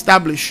and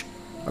established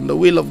on the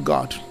will of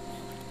God.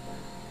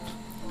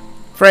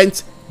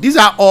 Friends, these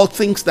are all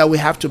things that we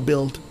have to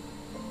build.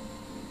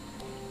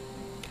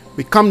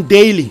 We come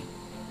daily.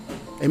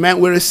 Amen.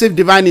 We receive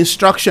divine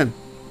instruction.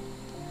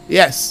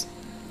 Yes.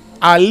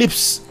 Our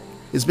lips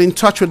is being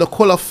touched with the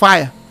coal of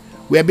fire.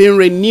 We are being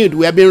renewed.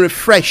 We are being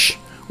refreshed.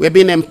 We are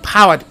being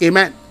empowered.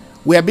 Amen.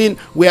 We are being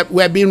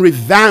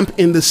revamped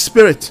in the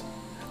spirit.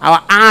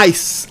 Our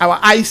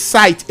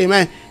eyesight,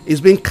 amen,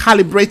 is being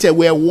calibrated.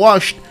 We are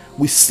washed.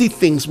 We see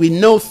things, we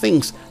know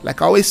things.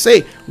 Like I always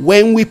say,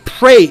 when we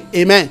pray,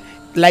 amen,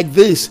 like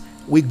this,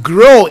 we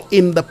grow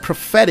in the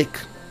prophetic.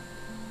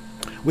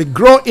 We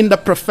grow in the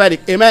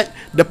prophetic. Amen.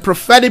 The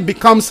prophetic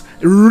becomes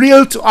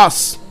real to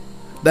us.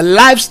 The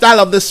lifestyle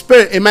of the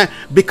Spirit, amen,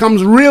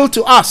 becomes real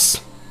to us.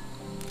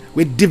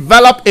 We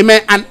develop,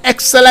 amen, an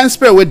excellent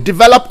spirit. We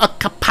develop a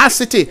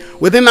capacity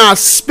within our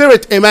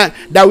spirit, amen,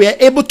 that we are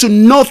able to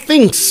know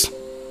things.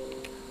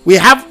 We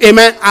have,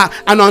 amen,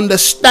 an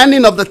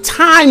understanding of the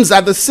times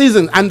and the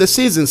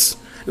seasons.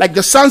 Like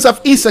the sons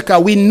of Issachar,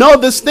 we know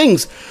these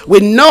things. We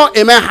know,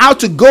 amen, how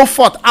to go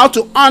forth, how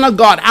to honor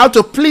God, how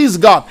to please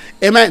God.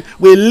 Amen.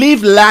 We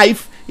live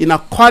life in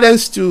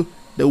accordance to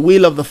the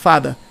will of the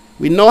Father.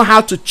 We know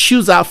how to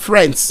choose our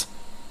friends.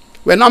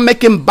 We're not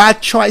making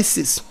bad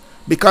choices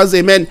because,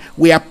 amen,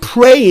 we are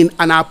praying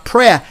and our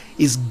prayer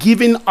is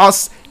giving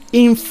us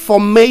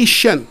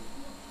information.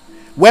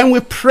 When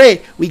we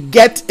pray, we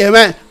get,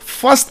 amen,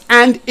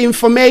 first-hand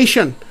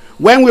information.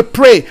 When we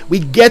pray, we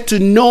get to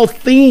know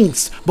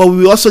things, but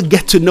we also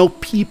get to know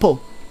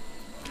people.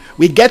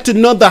 We get to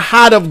know the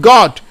heart of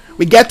God.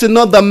 We get to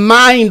know the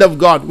mind of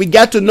God. We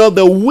get to know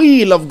the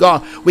will of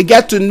God. We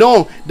get to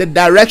know the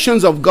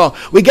directions of God.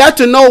 We get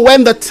to know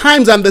when the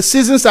times and the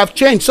seasons have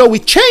changed. So we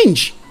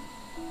change.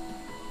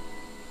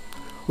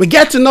 We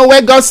get to know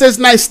where God says,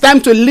 now it's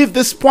time to leave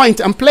this point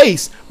and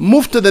place.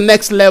 Move to the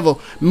next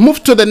level.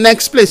 Move to the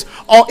next place.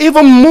 Or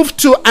even move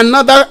to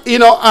another,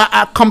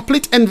 a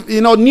complete and,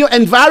 new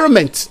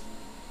environment.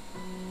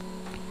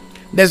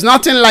 There's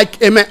nothing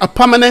like, amen, a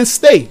permanent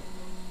stay.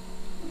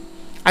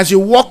 As you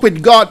walk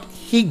with God,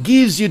 He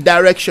gives you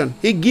direction.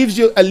 He gives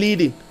you a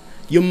leading.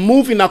 You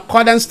move in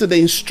accordance to the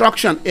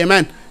instruction,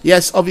 amen,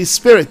 yes, of His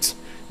Spirit.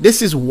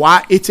 This is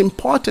why it's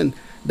important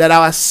that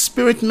our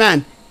spirit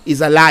man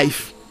is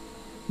alive.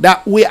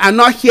 That we are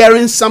not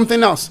hearing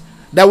something else.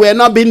 That we are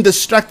not being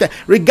distracted.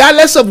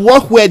 Regardless of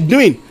what we're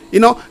doing.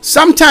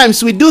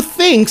 Sometimes we do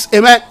things,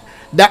 amen,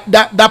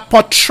 that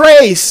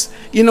portrays,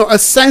 a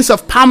sense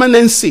of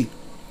permanency.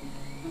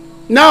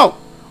 No,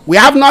 we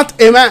have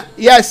not, amen,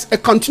 yes, a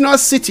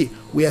continuous city.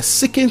 We are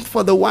seeking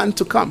for the one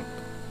to come.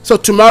 So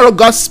tomorrow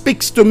God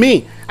speaks to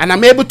me and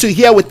I'm able to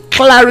hear with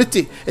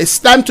clarity. It's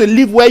time to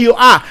leave where you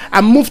are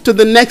and move to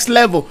the next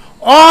level.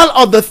 All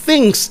of the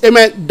things,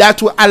 amen,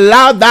 that will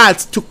allow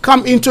that to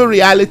come into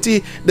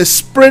reality, the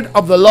Spirit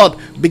of the Lord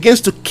begins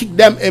to kick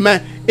them,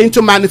 amen,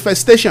 into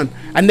manifestation.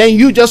 And then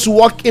you just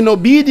walk in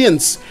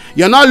obedience.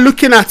 You're not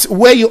looking at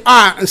where you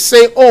are and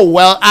say, oh,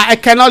 well, I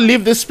cannot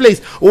leave this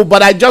place. Oh,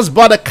 but I just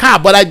bought a car,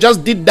 but I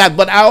just did that.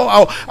 But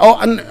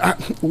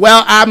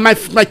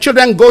my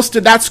children goes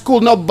to that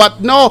school.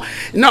 No,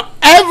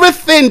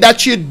 everything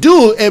that you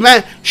do,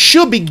 amen,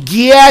 should be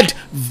geared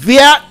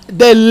via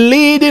the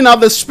leading of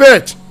the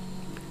Spirit.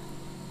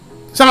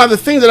 Some of the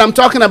things that I'm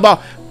talking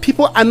about,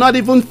 people are not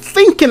even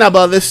thinking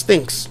about these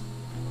things.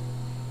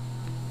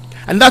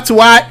 And that's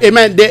why,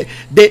 amen,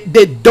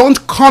 they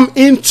don't come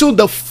into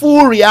the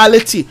full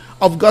reality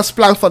of God's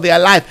plan for their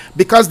life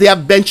because they have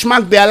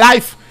benchmarked their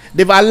life.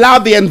 They've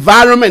allowed the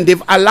environment.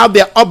 They've allowed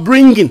their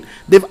upbringing.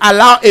 They've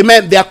allowed,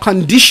 amen, their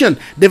condition.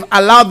 They've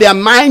allowed their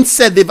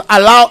mindset. They've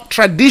allowed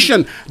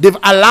tradition. They've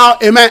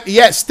allowed, amen,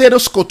 yes,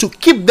 status quo to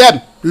keep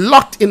them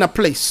locked in a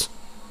place.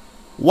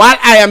 While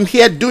I am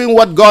here doing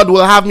what God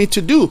will have me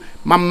to do,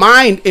 my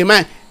mind,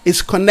 amen,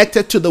 is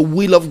connected to the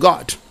will of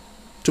God.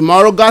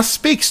 Tomorrow God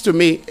speaks to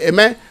me,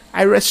 amen,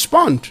 I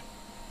respond.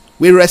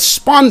 We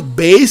respond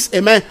based,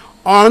 amen,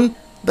 on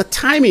the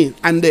timing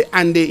and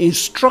the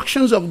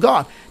instructions of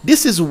God.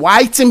 This is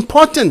why it's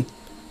important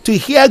to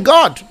hear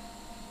God.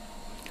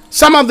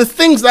 Some of the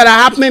things that are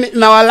happening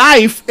in our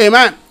life,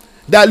 amen,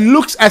 that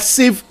looks as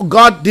if,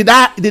 God, did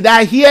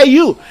I hear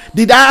you?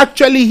 Did I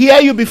actually hear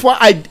you before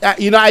I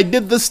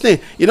did this thing?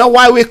 You know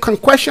why we can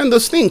question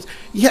those things?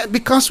 Yeah,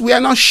 because we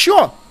are not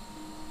sure.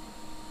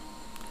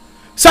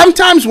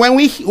 Sometimes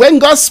when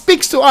God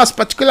speaks to us,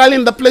 particularly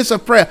in the place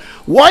of prayer,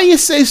 what He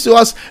says to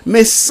us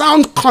may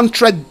sound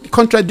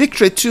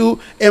contradictory to,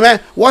 amen,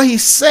 what He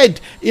said,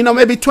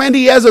 maybe 20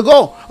 years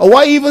ago, or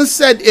what He even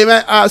said,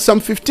 amen, some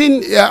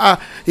 15,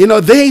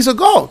 days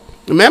ago.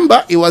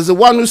 Remember, He was the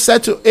one who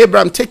said to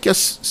Abraham, take your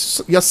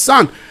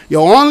son,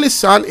 your only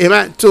son,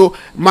 amen, to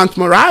Mount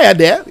Moriah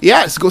there.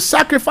 Yes, go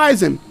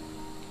sacrifice him.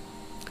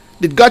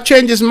 Did God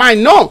change His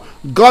mind? No.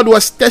 God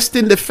was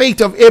testing the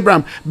faith of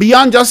Abraham.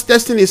 Beyond just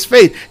testing his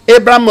faith,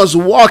 Abraham must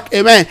walk,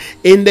 amen,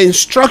 in the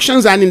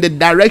instructions and in the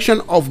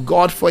direction of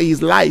God for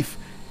his life.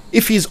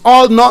 If He's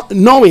all not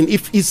knowing,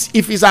 if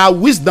He's our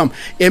wisdom,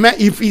 amen,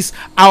 if He's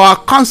our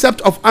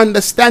concept of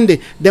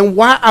understanding, then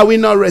why are we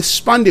not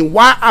responding?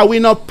 Why are we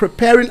not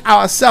preparing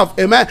ourselves,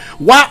 amen?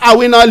 Why are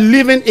we not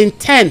living in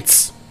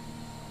tents?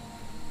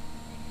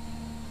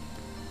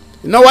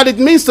 You know what it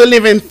means to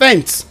live in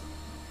tents?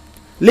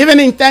 Living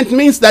in tent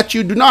means that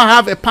you do not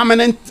have a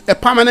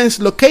permanent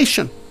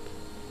location.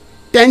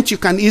 Tent you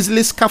can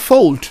easily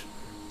scaffold.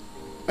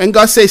 When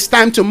God says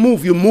time to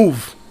move, you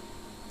move.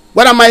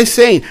 What am I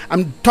saying?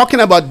 I'm talking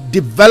about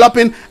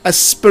developing a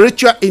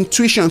spiritual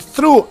intuition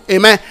through,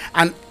 amen,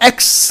 an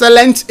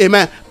excellent,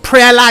 amen,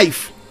 prayer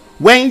life.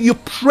 When you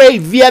pray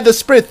via the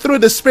Spirit, through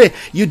the Spirit,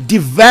 you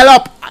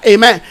develop,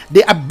 amen,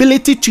 the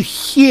ability to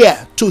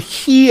hear,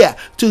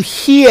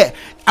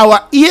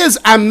 our ears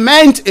are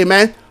meant,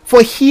 amen,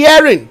 for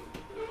hearing.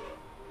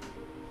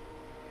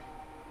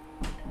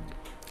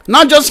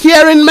 Not just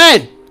hearing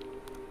men.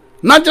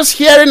 Not just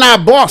hearing our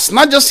boss.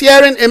 Not just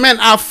hearing, amen,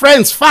 our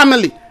friends,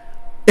 family.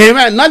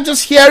 Amen. Not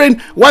just hearing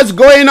what's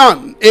going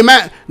on.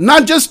 Amen.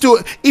 Not just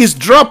to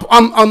eavesdrop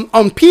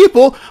on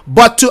people,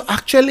 but to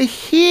actually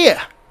hear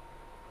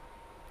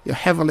your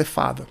Heavenly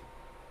Father.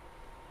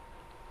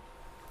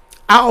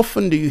 How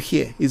often do you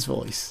hear His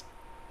voice?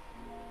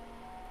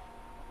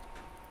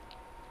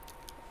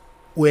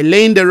 We're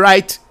laying the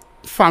right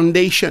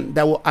foundation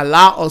that will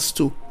allow us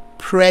to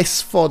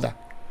press further,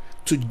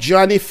 to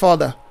journey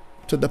further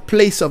to the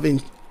place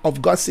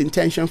of God's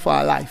intention for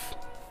our life.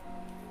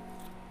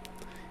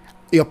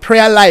 Your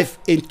prayer life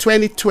in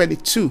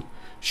 2022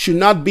 should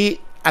not be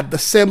at the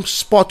same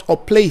spot or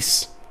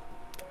place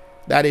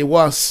that it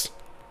was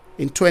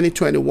in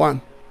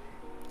 2021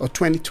 or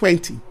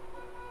 2020.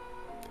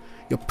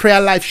 Your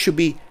prayer life should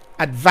be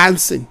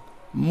advancing,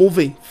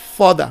 moving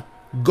further,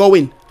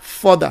 going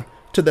further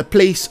to the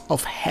place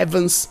of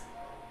heaven's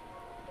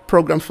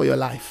program for your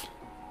life.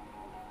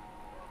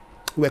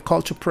 We're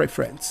called to pray,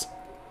 friends.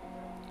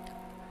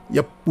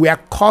 We are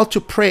called to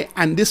pray,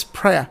 and this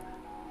prayer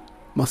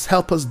must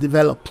help us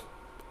develop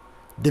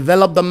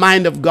the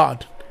mind of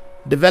God,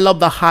 develop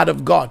the heart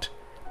of God,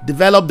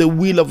 develop the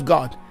will of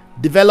God,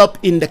 develop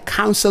in the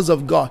counsels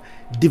of God,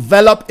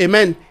 develop,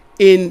 amen,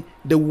 in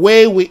the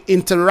way we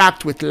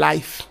interact with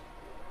life.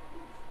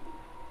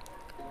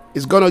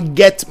 It's going to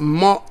get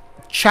more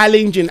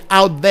challenging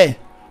out there,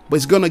 but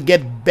it's going to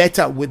get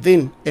better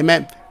within,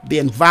 amen, the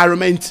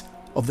environment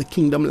of the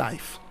kingdom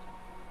life.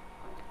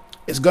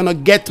 It's going to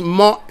get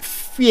more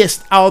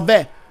fierce out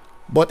there,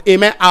 but,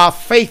 amen, our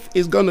faith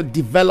is going to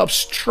develop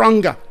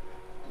stronger.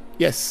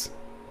 Yes.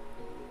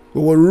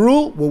 We will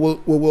rule, we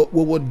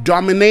will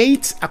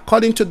dominate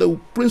according to the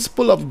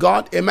principle of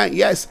God. Amen.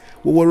 Yes.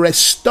 We will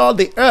restore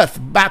the earth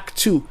back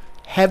to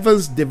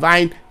heaven's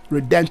divine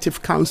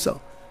redemptive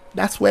counsel.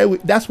 That's where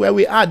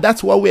we are.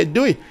 That's what we're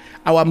doing.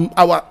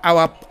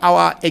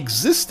 Our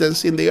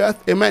existence in the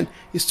earth, amen,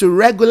 is to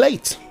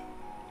regulate.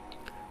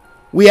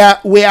 We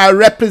are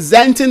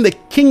representing the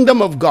kingdom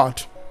of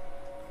God.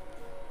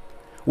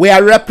 We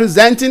are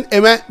representing,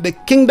 amen, the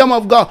kingdom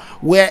of God.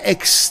 We're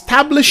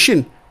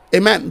establishing,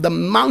 amen, the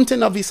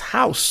mountain of His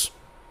house.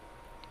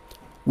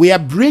 We are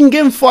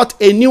bringing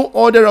forth a new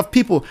order of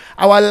people.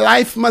 Our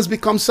life must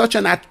become such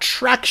an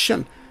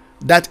attraction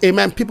that,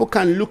 amen, people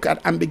can look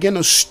at and begin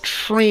to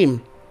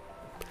stream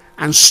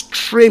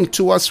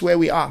towards where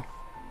we are.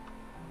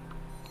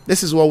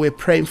 This is what we're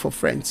praying for,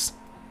 friends.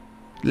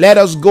 Let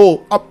us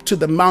go up to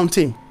the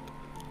mountain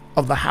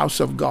of the house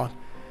of God.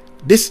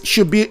 This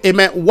should be,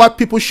 amen, what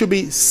people should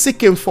be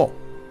seeking for.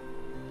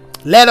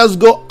 Let us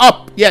go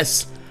up,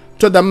 yes,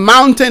 to the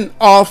mountain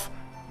of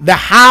the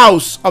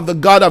house of the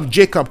God of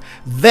Jacob.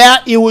 There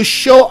He will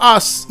show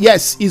us,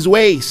 yes, His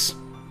ways.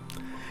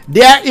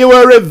 There He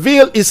will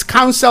reveal His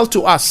counsel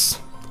to us.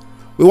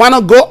 We want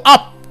to go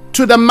up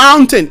to the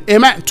mountain,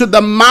 amen, to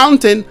the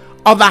mountain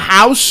of the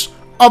house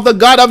of the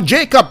God of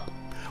Jacob.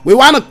 We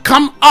want to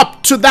come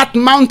up to that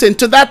mountain,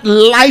 to that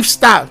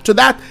lifestyle, to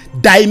that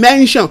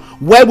dimension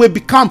where we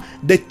become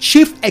the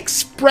chief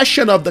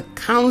expression of the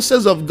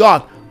counsels of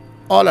God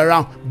all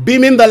around,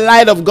 beaming the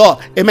light of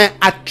God, amen,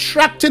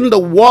 attracting the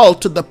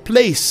world to the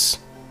place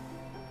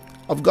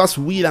of God's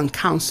will and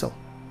counsel.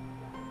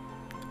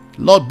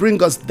 Lord,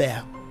 bring us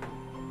there.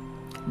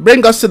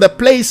 Bring us to the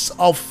place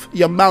of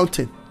your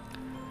mountain.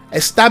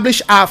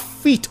 Establish our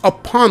feet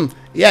upon,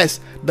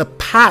 yes, the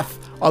path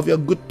of your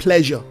good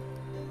pleasure.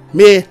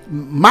 May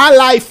my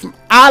life,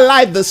 our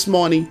life this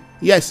morning,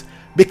 yes,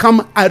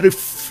 become a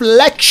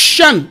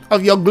reflection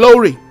of your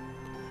glory.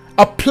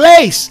 A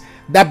place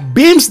that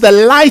beams the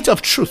light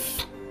of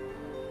truth.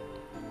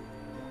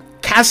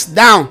 Cast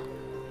down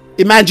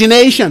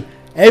imagination,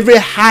 every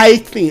high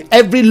thing,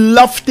 every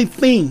lofty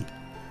thing,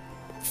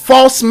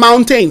 false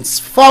mountains,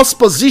 false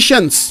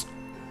positions.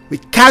 We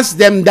cast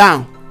them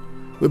down.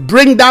 We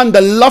bring down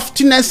the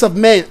loftiness of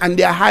men and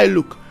their high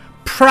look.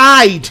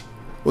 Pride,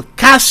 we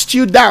cast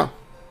you down.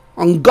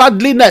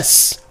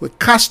 Ungodliness, we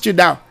cast you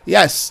down.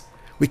 Yes,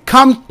 we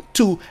come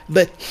to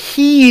the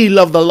hill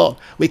of the Lord.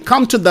 We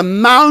come to the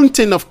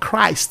mountain of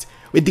Christ.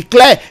 We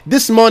declare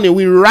this morning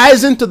we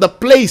rise into the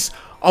place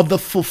of the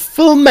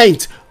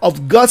fulfillment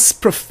of God's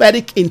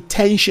prophetic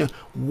intention.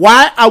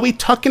 Why are we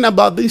talking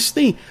about this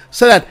thing?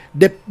 So that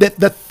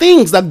the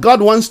things that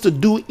God wants to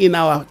do in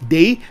our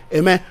day,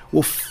 amen,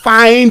 will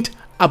find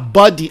a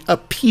body, a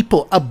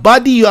people, a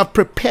body you have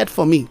prepared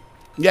for me.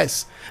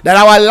 Yes, that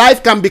our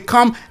life can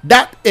become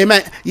that,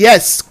 amen,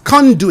 yes,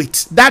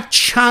 conduit, that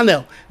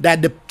channel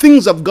that the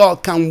things of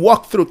God can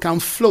walk through, can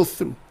flow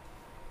through.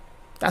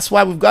 That's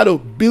why we've got to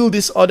build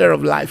this order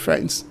of life,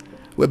 friends.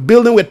 We're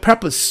building with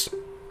purpose.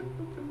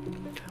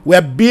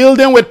 We're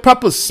building with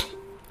purpose.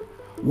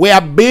 We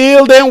are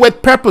building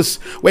with purpose.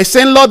 We're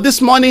saying, Lord,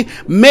 this morning,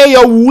 may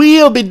your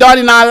will be done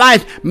in our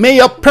life. May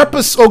your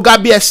purpose, oh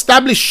God, be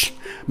established.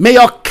 May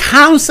your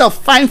counsel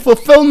find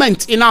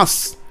fulfillment in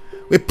us.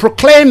 We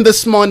proclaim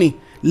this morning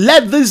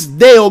Let this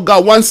day, oh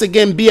God, once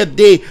again be a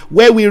day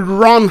where we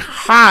run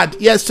hard,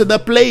 yes, to the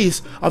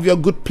place of your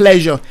good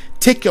pleasure.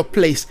 Take your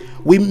place.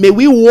 May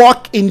we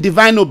walk in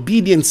divine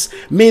obedience.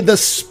 May the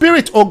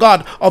spirit, oh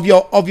God, of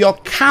your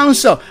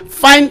counsel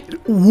find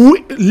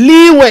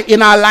leeway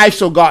in our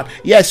lives, oh God.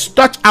 Yes,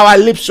 touch our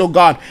lips, oh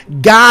God.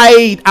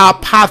 Guide our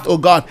path, oh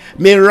God.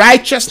 May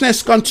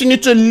righteousness continue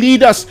to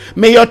lead us.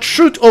 May your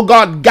truth, oh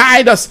God,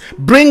 guide us.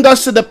 Bring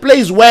us to the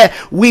place where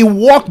we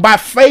walk by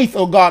faith,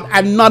 oh God,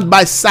 and not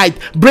by sight.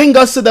 Bring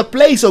us to the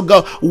place, oh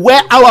God,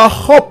 where our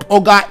hope,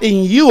 oh God,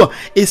 in you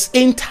is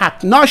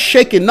intact, not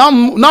shaken,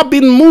 not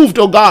being moved,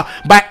 oh God,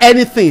 by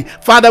anything.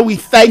 Father, we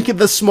thank you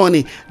this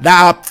morning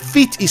that our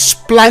feet is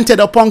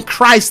planted upon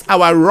Christ,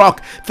 our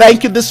rock.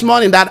 Thank you this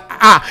morning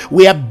that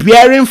we are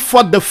bearing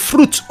forth the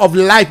fruit of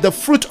life, the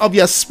fruit of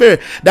your spirit,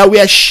 that we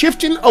are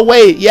shifting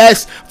away,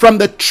 yes, from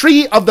the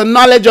tree of the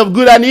knowledge of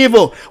good and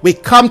evil. We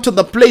come to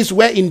the place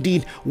where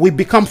indeed we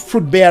become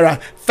fruit bearer.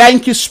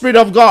 Thank you, Spirit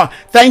of God.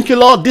 Thank you,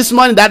 Lord, this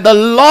morning that the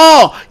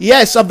law,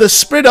 yes, of the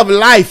Spirit of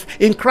life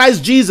in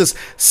Christ Jesus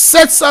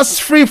sets us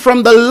free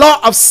from the law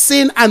of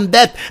sin and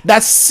death,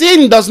 that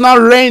sin does not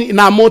reign in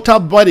our mortal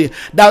body,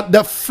 that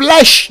the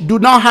flesh do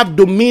not have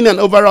dominion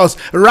over us.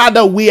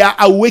 Rather, we are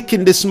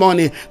awakened this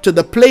morning to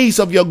the place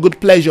of your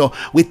good pleasure.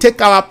 We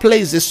take our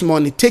place this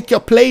morning. Take your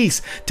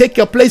place. Take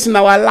your place in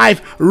our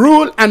life.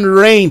 Rule and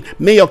reign.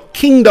 May your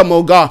kingdom,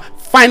 oh God,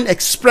 find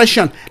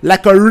expression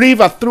like a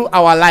river through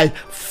our life.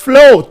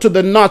 Flow to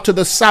the north, to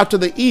the south, to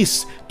the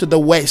east, to the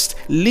west.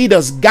 Lead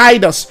us,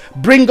 guide us,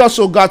 bring us,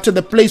 oh God, to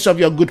the place of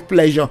your good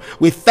pleasure.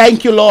 We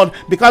thank you, Lord,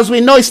 because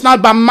we know it's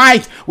not by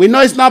might, we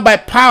know it's not by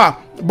power,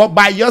 but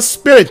by your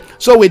spirit.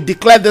 So we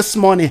declare this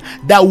morning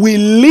that we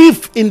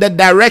live in the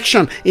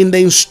direction, in the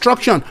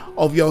instruction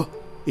of your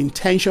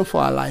intention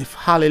for our life.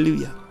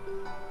 Hallelujah.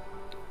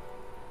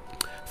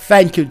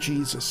 Thank you,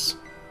 Jesus.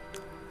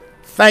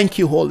 Thank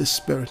you, Holy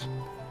Spirit.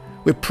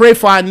 We pray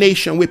for our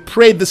nation. We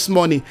pray this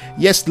morning,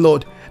 yes,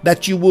 Lord,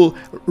 that you will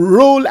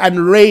rule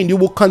and reign. You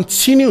will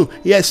continue,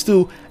 yes,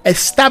 to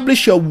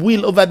establish your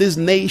will over this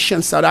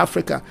nation, South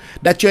Africa.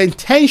 That your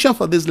intention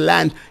for this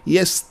land,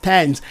 yes,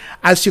 stands.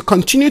 As you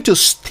continue to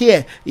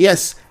steer,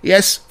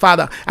 yes,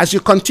 Father, as you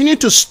continue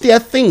to steer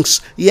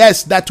things,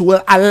 yes, that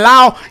will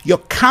allow your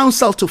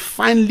counsel to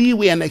find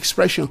leeway and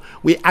expression.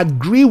 We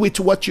agree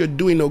with what you're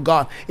doing, oh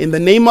God. In the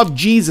name of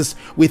Jesus,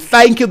 we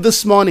thank you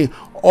this morning,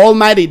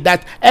 Almighty,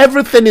 that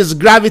everything is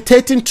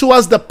gravitating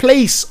towards the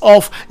place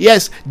of,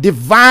 yes,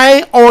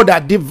 divine order,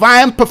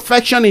 divine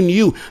perfection in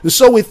you. And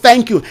so we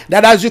thank you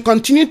that as you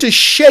continue to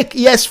shake,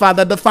 yes,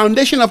 Father, the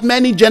foundation of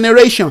many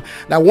generations,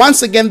 that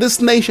once again this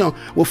nation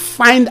will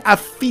find a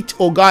feet,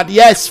 oh God,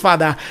 yes,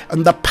 Father,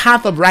 on the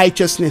path of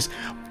righteousness.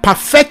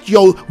 Perfect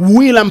your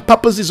will and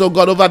purposes, oh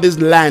God, over this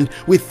land.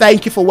 We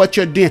thank you for what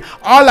you're doing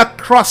all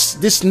across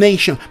this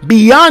nation,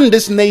 beyond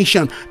this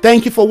nation.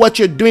 Thank you for what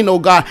you're doing, oh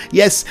God.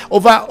 Yes,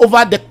 over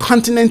the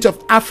continent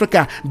of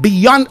Africa,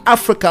 beyond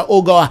Africa,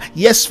 oh God.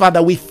 Yes,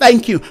 Father, we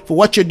thank you for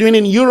what you're doing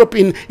in Europe,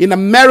 in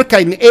America,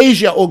 in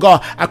Asia, oh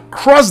God,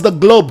 across the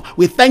globe.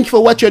 We thank you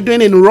for what you're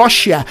doing in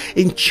Russia,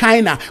 in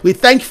China. We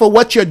thank you for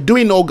what you're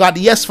doing, oh God.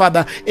 Yes,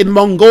 Father, in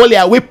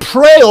Mongolia. We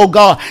pray, oh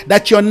God,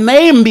 that your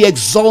name be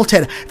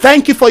exalted.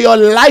 Thank you for your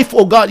life,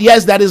 oh God,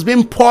 yes, that is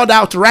being poured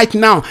out right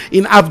now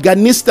in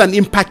Afghanistan,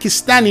 in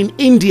Pakistan, in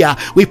India.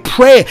 We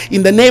pray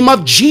in the name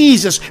of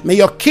Jesus, may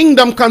your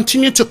kingdom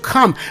continue to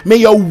come. May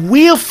your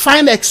will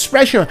find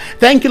expression.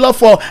 Thank you, Lord,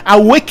 for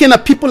awakening a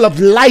people of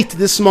light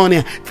this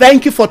morning.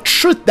 Thank you for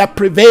truth that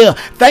prevail.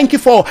 Thank you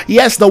for,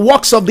 yes, the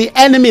works of the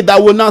enemy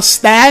that will not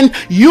stand.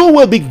 You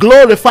will be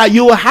glorified.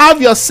 You will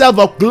have yourself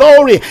a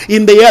glory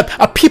in the earth.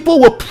 A people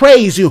will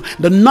praise you.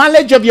 The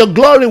knowledge of your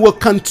glory will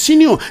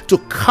continue to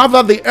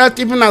cover the earth,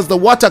 even as the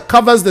water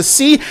covers the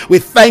sea. We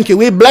thank you.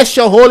 We bless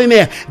your holy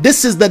name.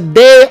 This is the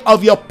day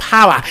of your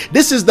power.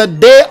 This is the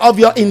day of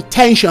your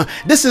intention.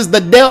 This is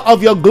the day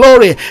of your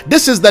glory.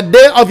 This is the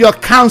day of your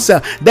counsel.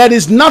 There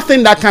is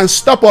nothing that can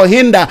stop or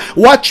hinder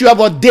what you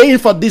have ordained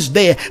for this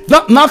day.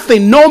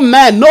 Nothing, no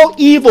man, no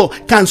evil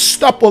can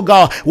stop, oh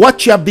God,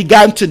 what you have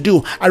begun to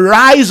do.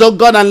 Arise, oh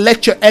God, and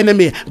let your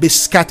enemy be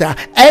scattered.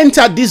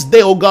 Enter this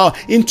day, oh God,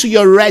 into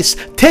your rest.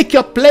 Take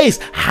your place.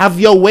 Have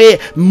your way.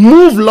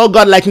 Move, Lord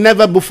God, like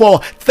never before.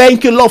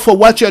 Thank you, Lord, for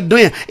what you're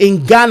doing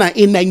in Ghana,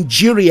 in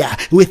Nigeria.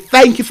 We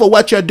thank you for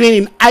what you're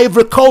doing in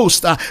Ivory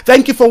Coast.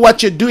 Thank you for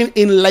what you're doing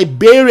in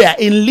Liberia,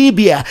 in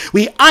Libya.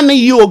 We honor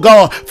you, oh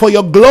God, for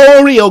your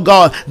glory, oh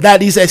God,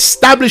 that is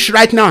established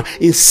right now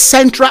in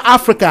Central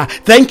Africa.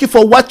 Thank you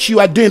for what you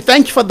are doing.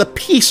 Thank you for the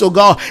peace, oh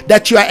God,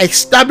 that you are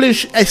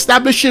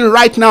establishing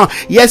right now.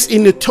 Yes,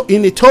 in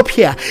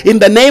Ethiopia, in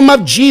the name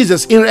of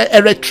Jesus, in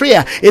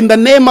Eritrea, in the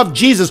name of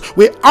Jesus.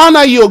 We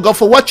honor you, oh God,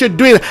 for what you're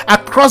doing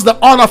across the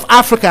horn of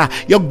Africa.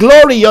 Your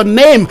glory, your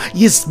name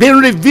is being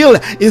revealed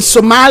in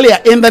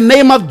Somalia in the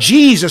name of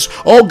Jesus.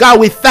 Oh God,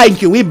 we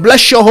thank you. We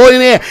bless your holy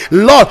name.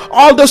 Lord,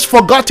 all those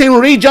forgotten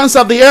regions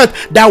of the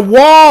earth, that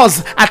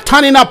wars are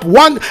turning up,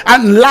 one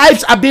and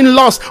lives are being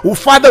lost.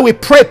 Father, we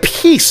pray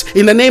peace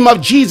in the name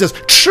of Jesus.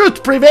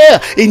 Truth prevail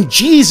in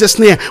Jesus'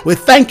 name. We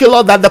thank you,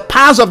 Lord, that the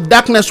powers of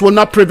darkness will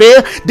not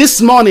prevail.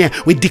 This morning,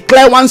 we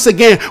declare once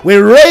again, we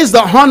raise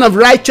the horn of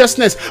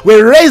righteousness, we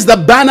raise the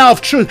banner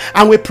of truth,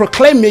 and we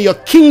proclaim, may your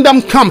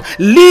kingdom come.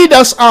 Lead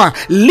us on,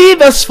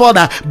 lead us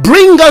further,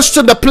 bring us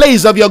to the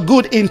place of your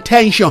good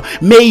intention.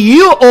 May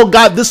you, oh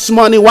God, this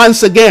morning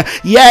once again,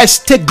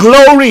 yes, take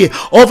glory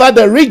over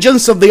the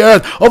regions of the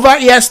earth, over,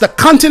 yes, the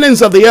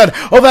continents of the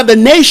earth, over the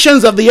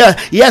nations of the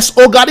earth. Yes,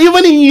 oh God,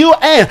 even in you,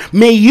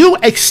 may you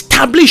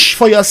establish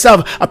for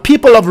yourself a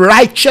people of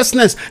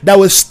righteousness that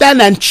will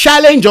stand and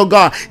challenge, oh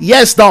God,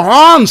 yes, the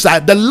horns,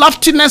 the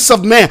loftiness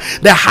of man,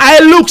 the high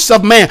looks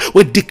of man.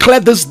 We declare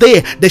this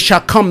day they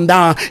shall come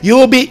down. You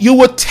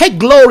will take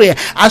glory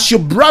as you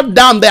brought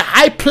down the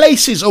high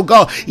places, oh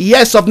God,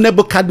 yes, of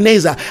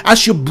Nebuchadnezzar,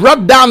 as you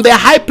brought down the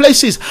high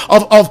places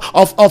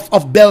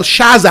of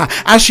Belshazzar,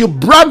 as you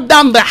brought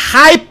down the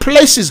high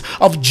places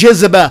of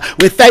Jezebel.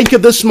 We thank you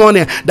this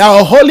morning that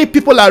our holy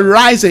people are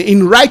rising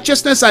in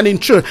righteousness and in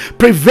truth.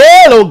 Prevail,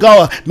 oh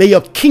God. May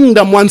your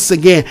kingdom once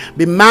again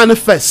be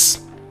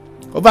manifest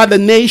over the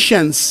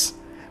nations.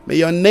 May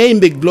your name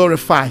be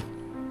glorified.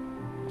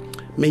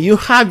 May you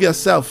have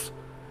yourself,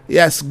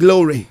 yes,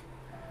 glory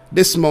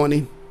this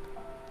morning.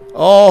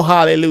 Oh,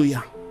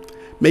 hallelujah.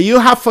 May you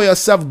have for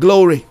yourself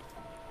glory.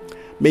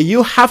 May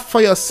you have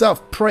for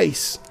yourself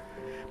praise.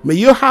 May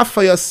you have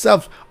for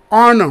yourself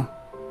honor.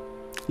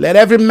 Let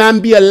every man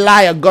be a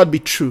liar, God be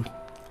true.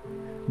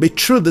 Be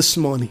true this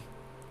morning.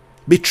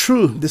 Be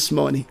true this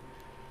morning.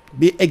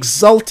 Be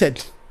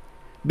exalted.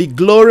 Be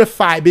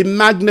glorified. Be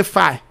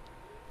magnified.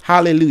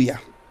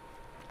 Hallelujah.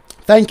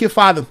 Thank you,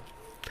 Father.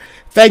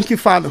 Thank you,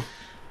 Father.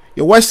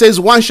 Your word says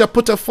one shall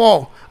put a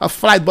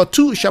flight, but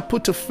two shall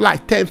put to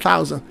flight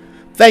 10,000.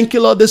 Thank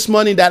you, Lord, this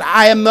morning that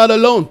I am not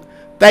alone.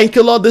 Thank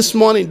you, Lord, this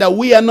morning that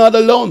we are not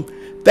alone.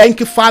 Thank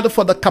you, Father,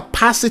 for the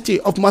capacity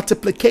of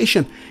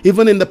multiplication,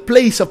 even in the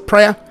place of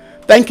prayer.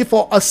 Thank you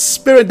for a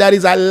spirit that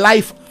is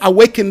alive,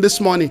 awakened this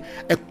morning.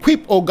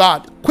 Equip, oh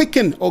God,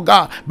 quicken, oh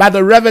God, by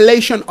the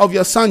revelation of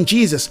your Son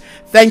Jesus.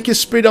 Thank you,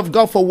 Spirit of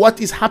God, for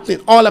what is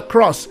happening all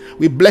across.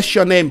 We bless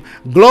your name.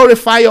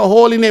 Glorify your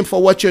holy name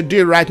for what you're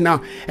doing right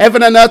now.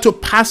 Heaven and earth will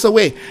pass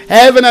away.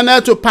 Heaven and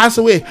earth will pass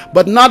away,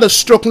 but not a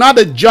stroke, not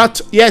a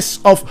jot, yes,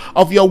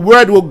 of your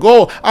word will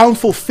go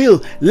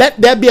unfulfilled. Let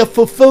there be a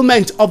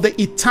fulfillment of the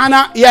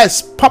eternal,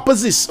 yes,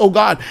 purposes, oh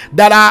God,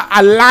 that are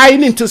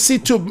aligning to see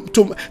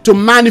to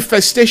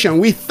manifestation.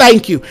 We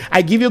thank you.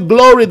 I give you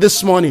glory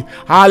this morning.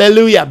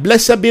 Hallelujah.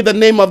 Blessed be the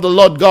name of the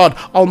Lord God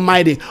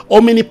Almighty.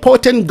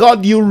 Omnipotent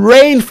God, you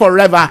reign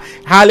forever.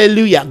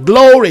 Hallelujah.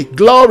 Glory,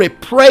 glory,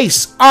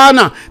 praise,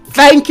 honor.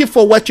 Thank you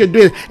for what you're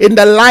doing in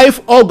the life,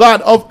 oh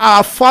God, of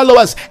our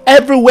followers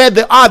everywhere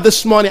they are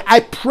this morning. I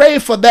pray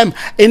for them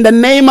in the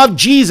name of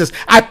Jesus.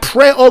 I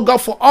pray, oh God,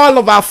 for all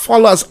of our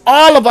followers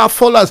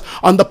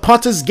on the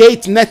Potter's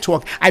Gate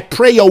network. I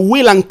pray your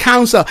will and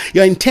counsel,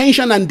 your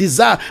intention and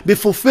desire be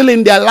fulfilled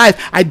in their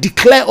life. I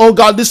declare, oh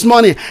God, this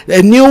morning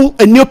a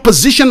new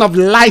position of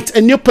light,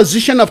 a new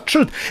position of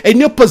truth, a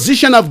new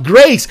position of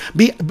grace.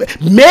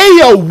 May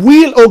your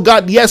will, oh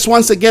God, yes,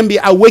 once again be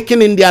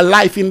awakened in their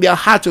life, in their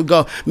heart, oh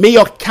God. May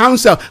your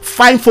counsel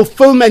find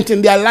fulfillment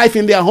in their life,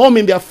 in their home,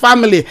 in their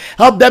family.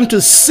 Help them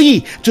to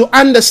see, to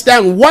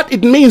understand what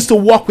it means to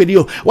walk with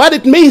you, what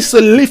it means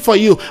to live for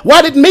you,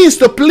 what it means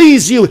to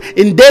please you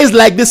in days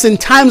like this, in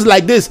times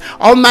like this.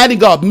 Almighty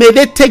God, may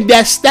they take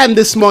their stand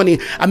this morning,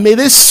 and may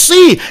they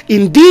see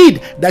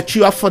indeed that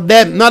you are for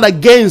them, not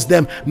against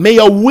them. May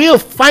your will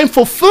find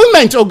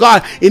fulfillment, oh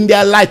God, in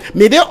their life.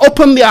 May they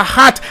open their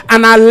heart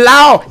and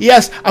allow,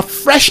 yes, a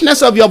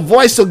freshness of your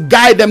voice to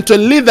guide them, to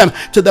lead them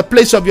to the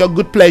place of your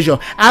good pleasure.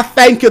 I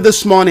thank you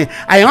this morning.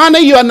 I honor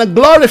you and I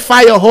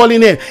glorify your holy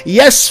name.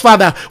 Yes,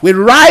 Father, we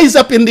rise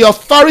up in the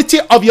authority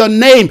of your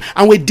name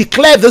and we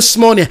declare this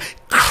morning,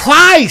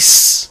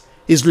 Christ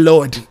is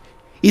Lord.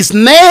 His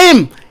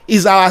name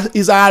is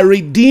our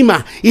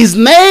Redeemer. His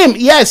name,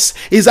 yes,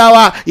 is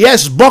our,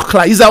 yes,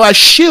 buckler, is our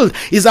shield,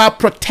 is our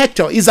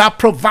protector, is our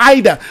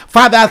provider.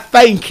 Father, I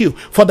thank you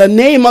for the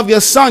name of your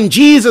Son,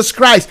 Jesus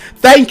Christ.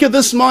 Thank you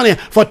this morning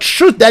for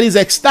truth that is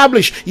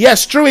established,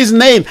 yes, through his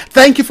name.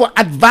 Thank you for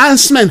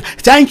advancement.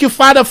 Thank you,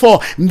 Father, for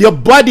your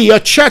body, your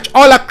church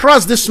all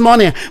across this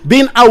morning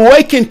being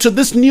awakened to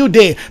this new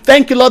day.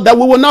 Thank you, Lord, that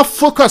we will not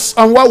focus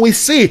on what we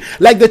see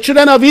like the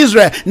children of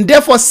Israel, and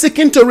therefore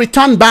seeking to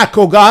return back,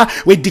 oh God.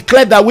 We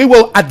declare that we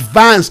will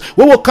advance.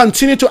 We will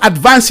continue to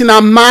advance in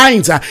our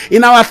minds,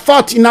 in our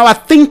thought, in our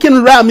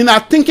thinking realm, in our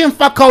thinking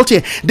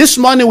faculty. This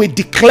morning we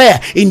declare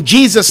in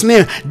Jesus'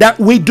 name that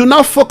we do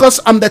not focus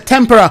on the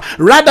temporal,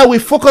 rather we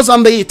focus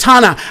on the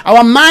eternal.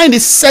 Our mind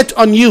is set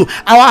on you.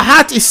 Our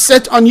heart is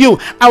set on you.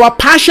 Our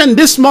passion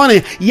this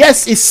morning,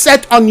 yes, is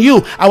set on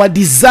you. Our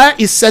desire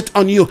is set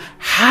on you.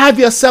 Have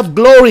yourself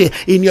glory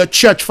in your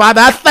church. Father,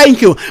 I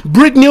thank you.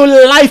 Breathe new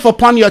life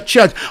upon your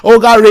church. Oh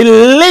God,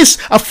 release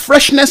a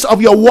freshness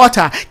of your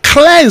water.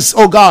 Cleanse,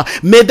 oh God.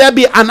 May there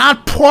be an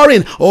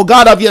outpouring, oh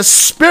God, of your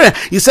spirit.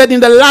 You said in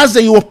the last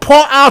day you will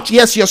pour out,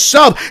 yes,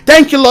 yourself.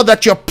 Thank you, Lord,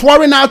 that you're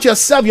pouring out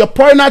yourself. You're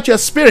pouring out your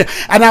spirit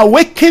and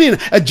awakening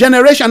a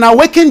generation. An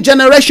awakened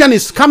generation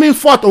is coming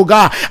forth, oh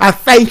God. I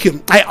thank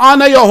you. I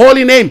honor your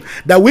holy name,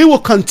 that we will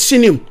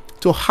continue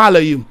to hallow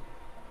you.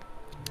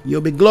 You'll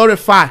be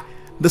glorified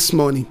this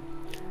morning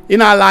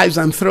in our lives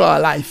and through our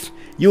life.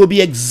 You will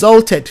be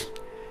exalted.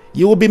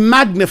 You will be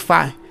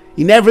magnified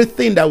in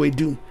everything that we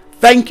do.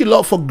 Thank you,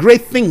 Lord, for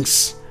great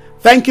things.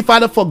 Thank you,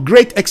 Father, for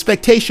great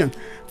expectation.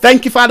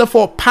 Thank you, Father,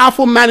 for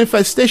powerful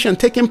manifestation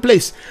taking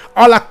place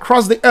all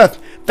across the earth.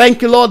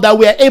 Thank you, Lord, that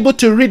we are able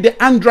to read the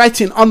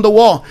handwriting on the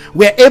wall.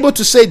 We are able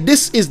to say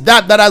this is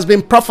that has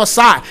been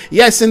prophesied.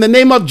 Yes, in the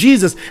name of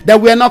Jesus, that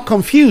we are not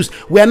confused.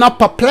 We are not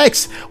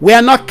perplexed. We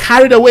are not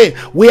carried away.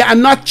 We are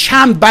not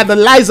charmed by the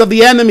lies of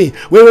the enemy.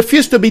 We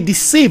refuse to be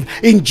deceived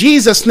in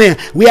Jesus' name.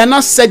 We are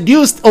not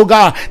seduced, oh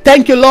God.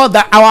 Thank you, Lord,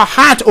 that our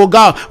heart, oh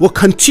God, will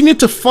continue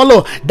to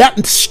follow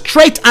that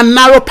straight and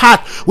narrow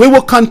path. We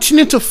will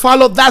continue to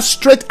follow that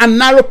straight and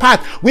narrow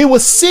path. We will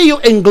see you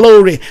in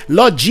glory.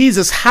 Lord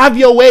Jesus, have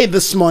your way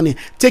this morning.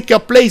 Take your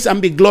place and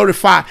be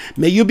glorified.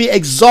 May you be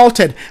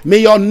exalted. May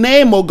your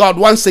name, oh God,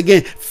 once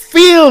again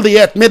fill the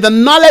earth. May the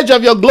knowledge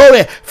of your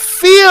glory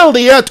fill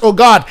the earth, oh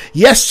God.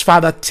 Yes,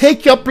 Father,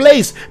 take your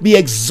place. Be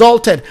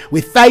exalted.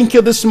 We thank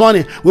you this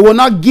morning. We will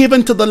not give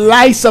in to the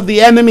lies of the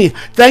enemy.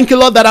 Thank you,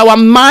 Lord, that our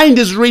mind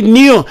is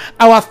renewed.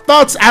 Our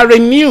thoughts are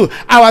renewed.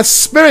 Our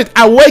spirit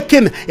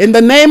awakened. In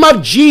the name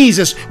of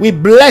Jesus, we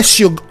bless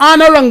you.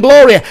 Honor and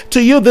glory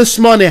to you this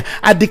morning.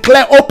 I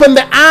declare, open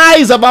the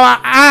eyes of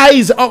our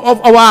eyes,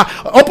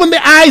 open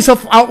the eyes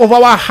of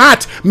our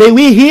heart. May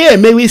we hear,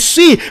 may we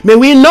see, may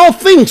we know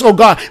things, oh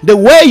God, the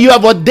way you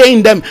have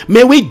ordained them.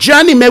 May we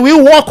journey, may we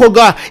walk, oh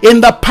God, in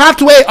the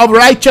pathway of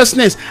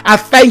righteousness. I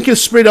thank you,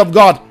 Spirit of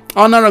God.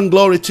 Honor and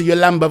glory to your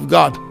Lamb of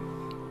God.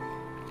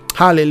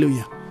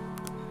 Hallelujah.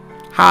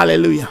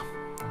 Hallelujah.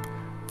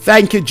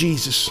 Thank you,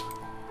 Jesus.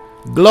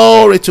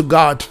 Glory to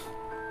God.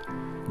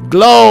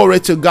 Glory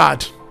to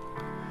God.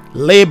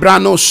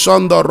 Lebrano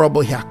sondo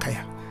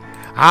robohakaya.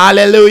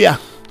 Hallelujah.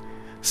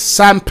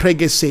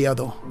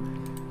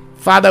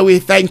 Father, we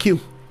thank you.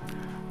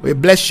 We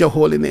bless your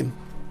holy name.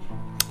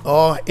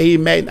 Oh,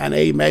 amen and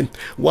amen.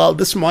 Well,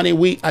 this morning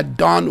we are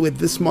done with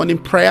this morning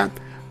prayer.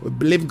 We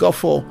believe God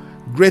for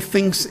great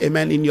things,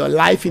 amen, in your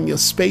life, in your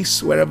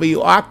space, wherever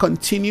you are.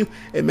 Continue,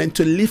 amen,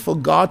 to live for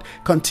God.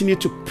 Continue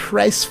to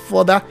press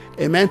further,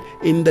 amen,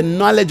 in the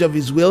knowledge of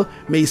his will.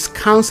 May his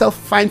counsel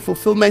find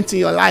fulfillment in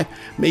your life.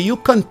 May you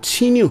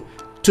continue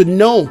to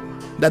know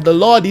that the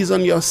Lord is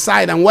on your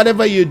side, and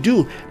whatever you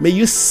do, may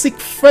you seek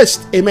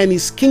first, amen,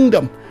 his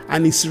kingdom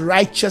and his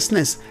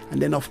righteousness,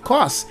 and then of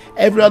course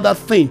every other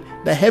thing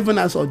that heaven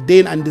has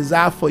ordained and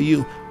desired for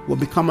you will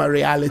become a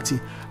reality.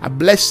 I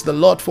bless the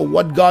Lord for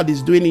what God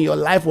is doing in your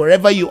life,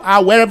 wherever you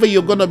are, wherever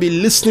you're going to be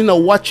listening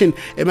or watching,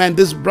 amen,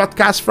 this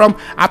broadcast from.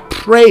 I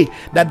pray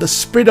that the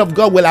Spirit of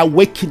God will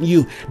awaken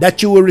you,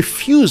 that you will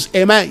refuse,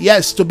 amen,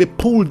 yes, to be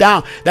pulled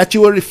down, that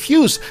you will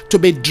refuse to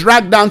be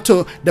dragged down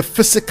to the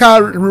physical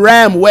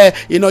realm where,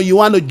 you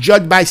want to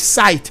judge by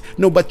sight.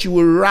 No, but you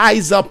will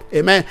rise up,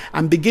 amen,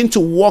 and begin to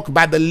walk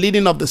by the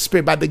leading of the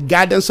Spirit, by the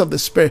guidance of the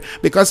Spirit,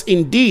 because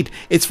indeed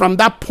it's from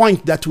that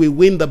point that we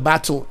win the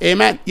battle.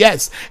 Amen.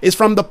 Yes, it's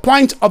from the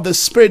point of the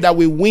Spirit that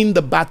we win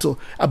the battle.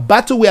 A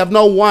battle we have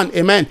not won,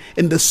 amen,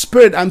 in the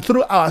Spirit and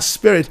through our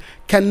spirit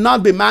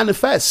cannot be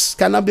manifest.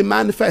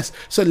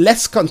 So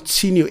let's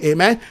continue,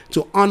 amen,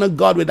 to honor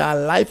God with our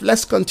life.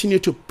 Let's continue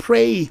to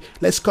pray.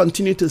 Let's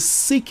continue to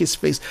seek his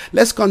face.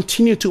 Let's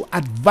continue to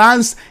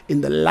advance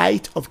in the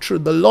light of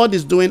truth. The Lord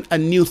is doing a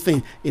new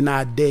thing in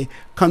our day.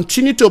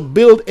 Continue to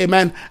build,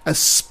 amen, a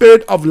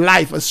spirit of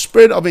life, a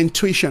spirit of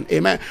intuition,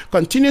 amen.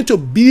 Continue to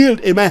build,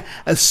 amen,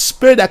 a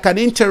spirit that can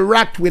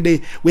interact with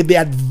the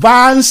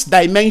advanced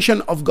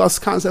dimension of God's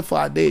counsel for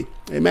our day,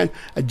 amen.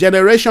 A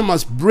generation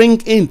must bring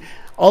in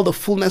all the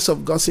fullness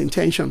of God's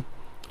intention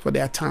for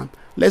their time.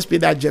 Let's be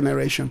that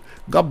generation.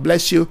 God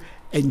bless you.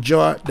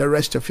 Enjoy the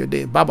rest of your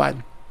day. Bye-bye.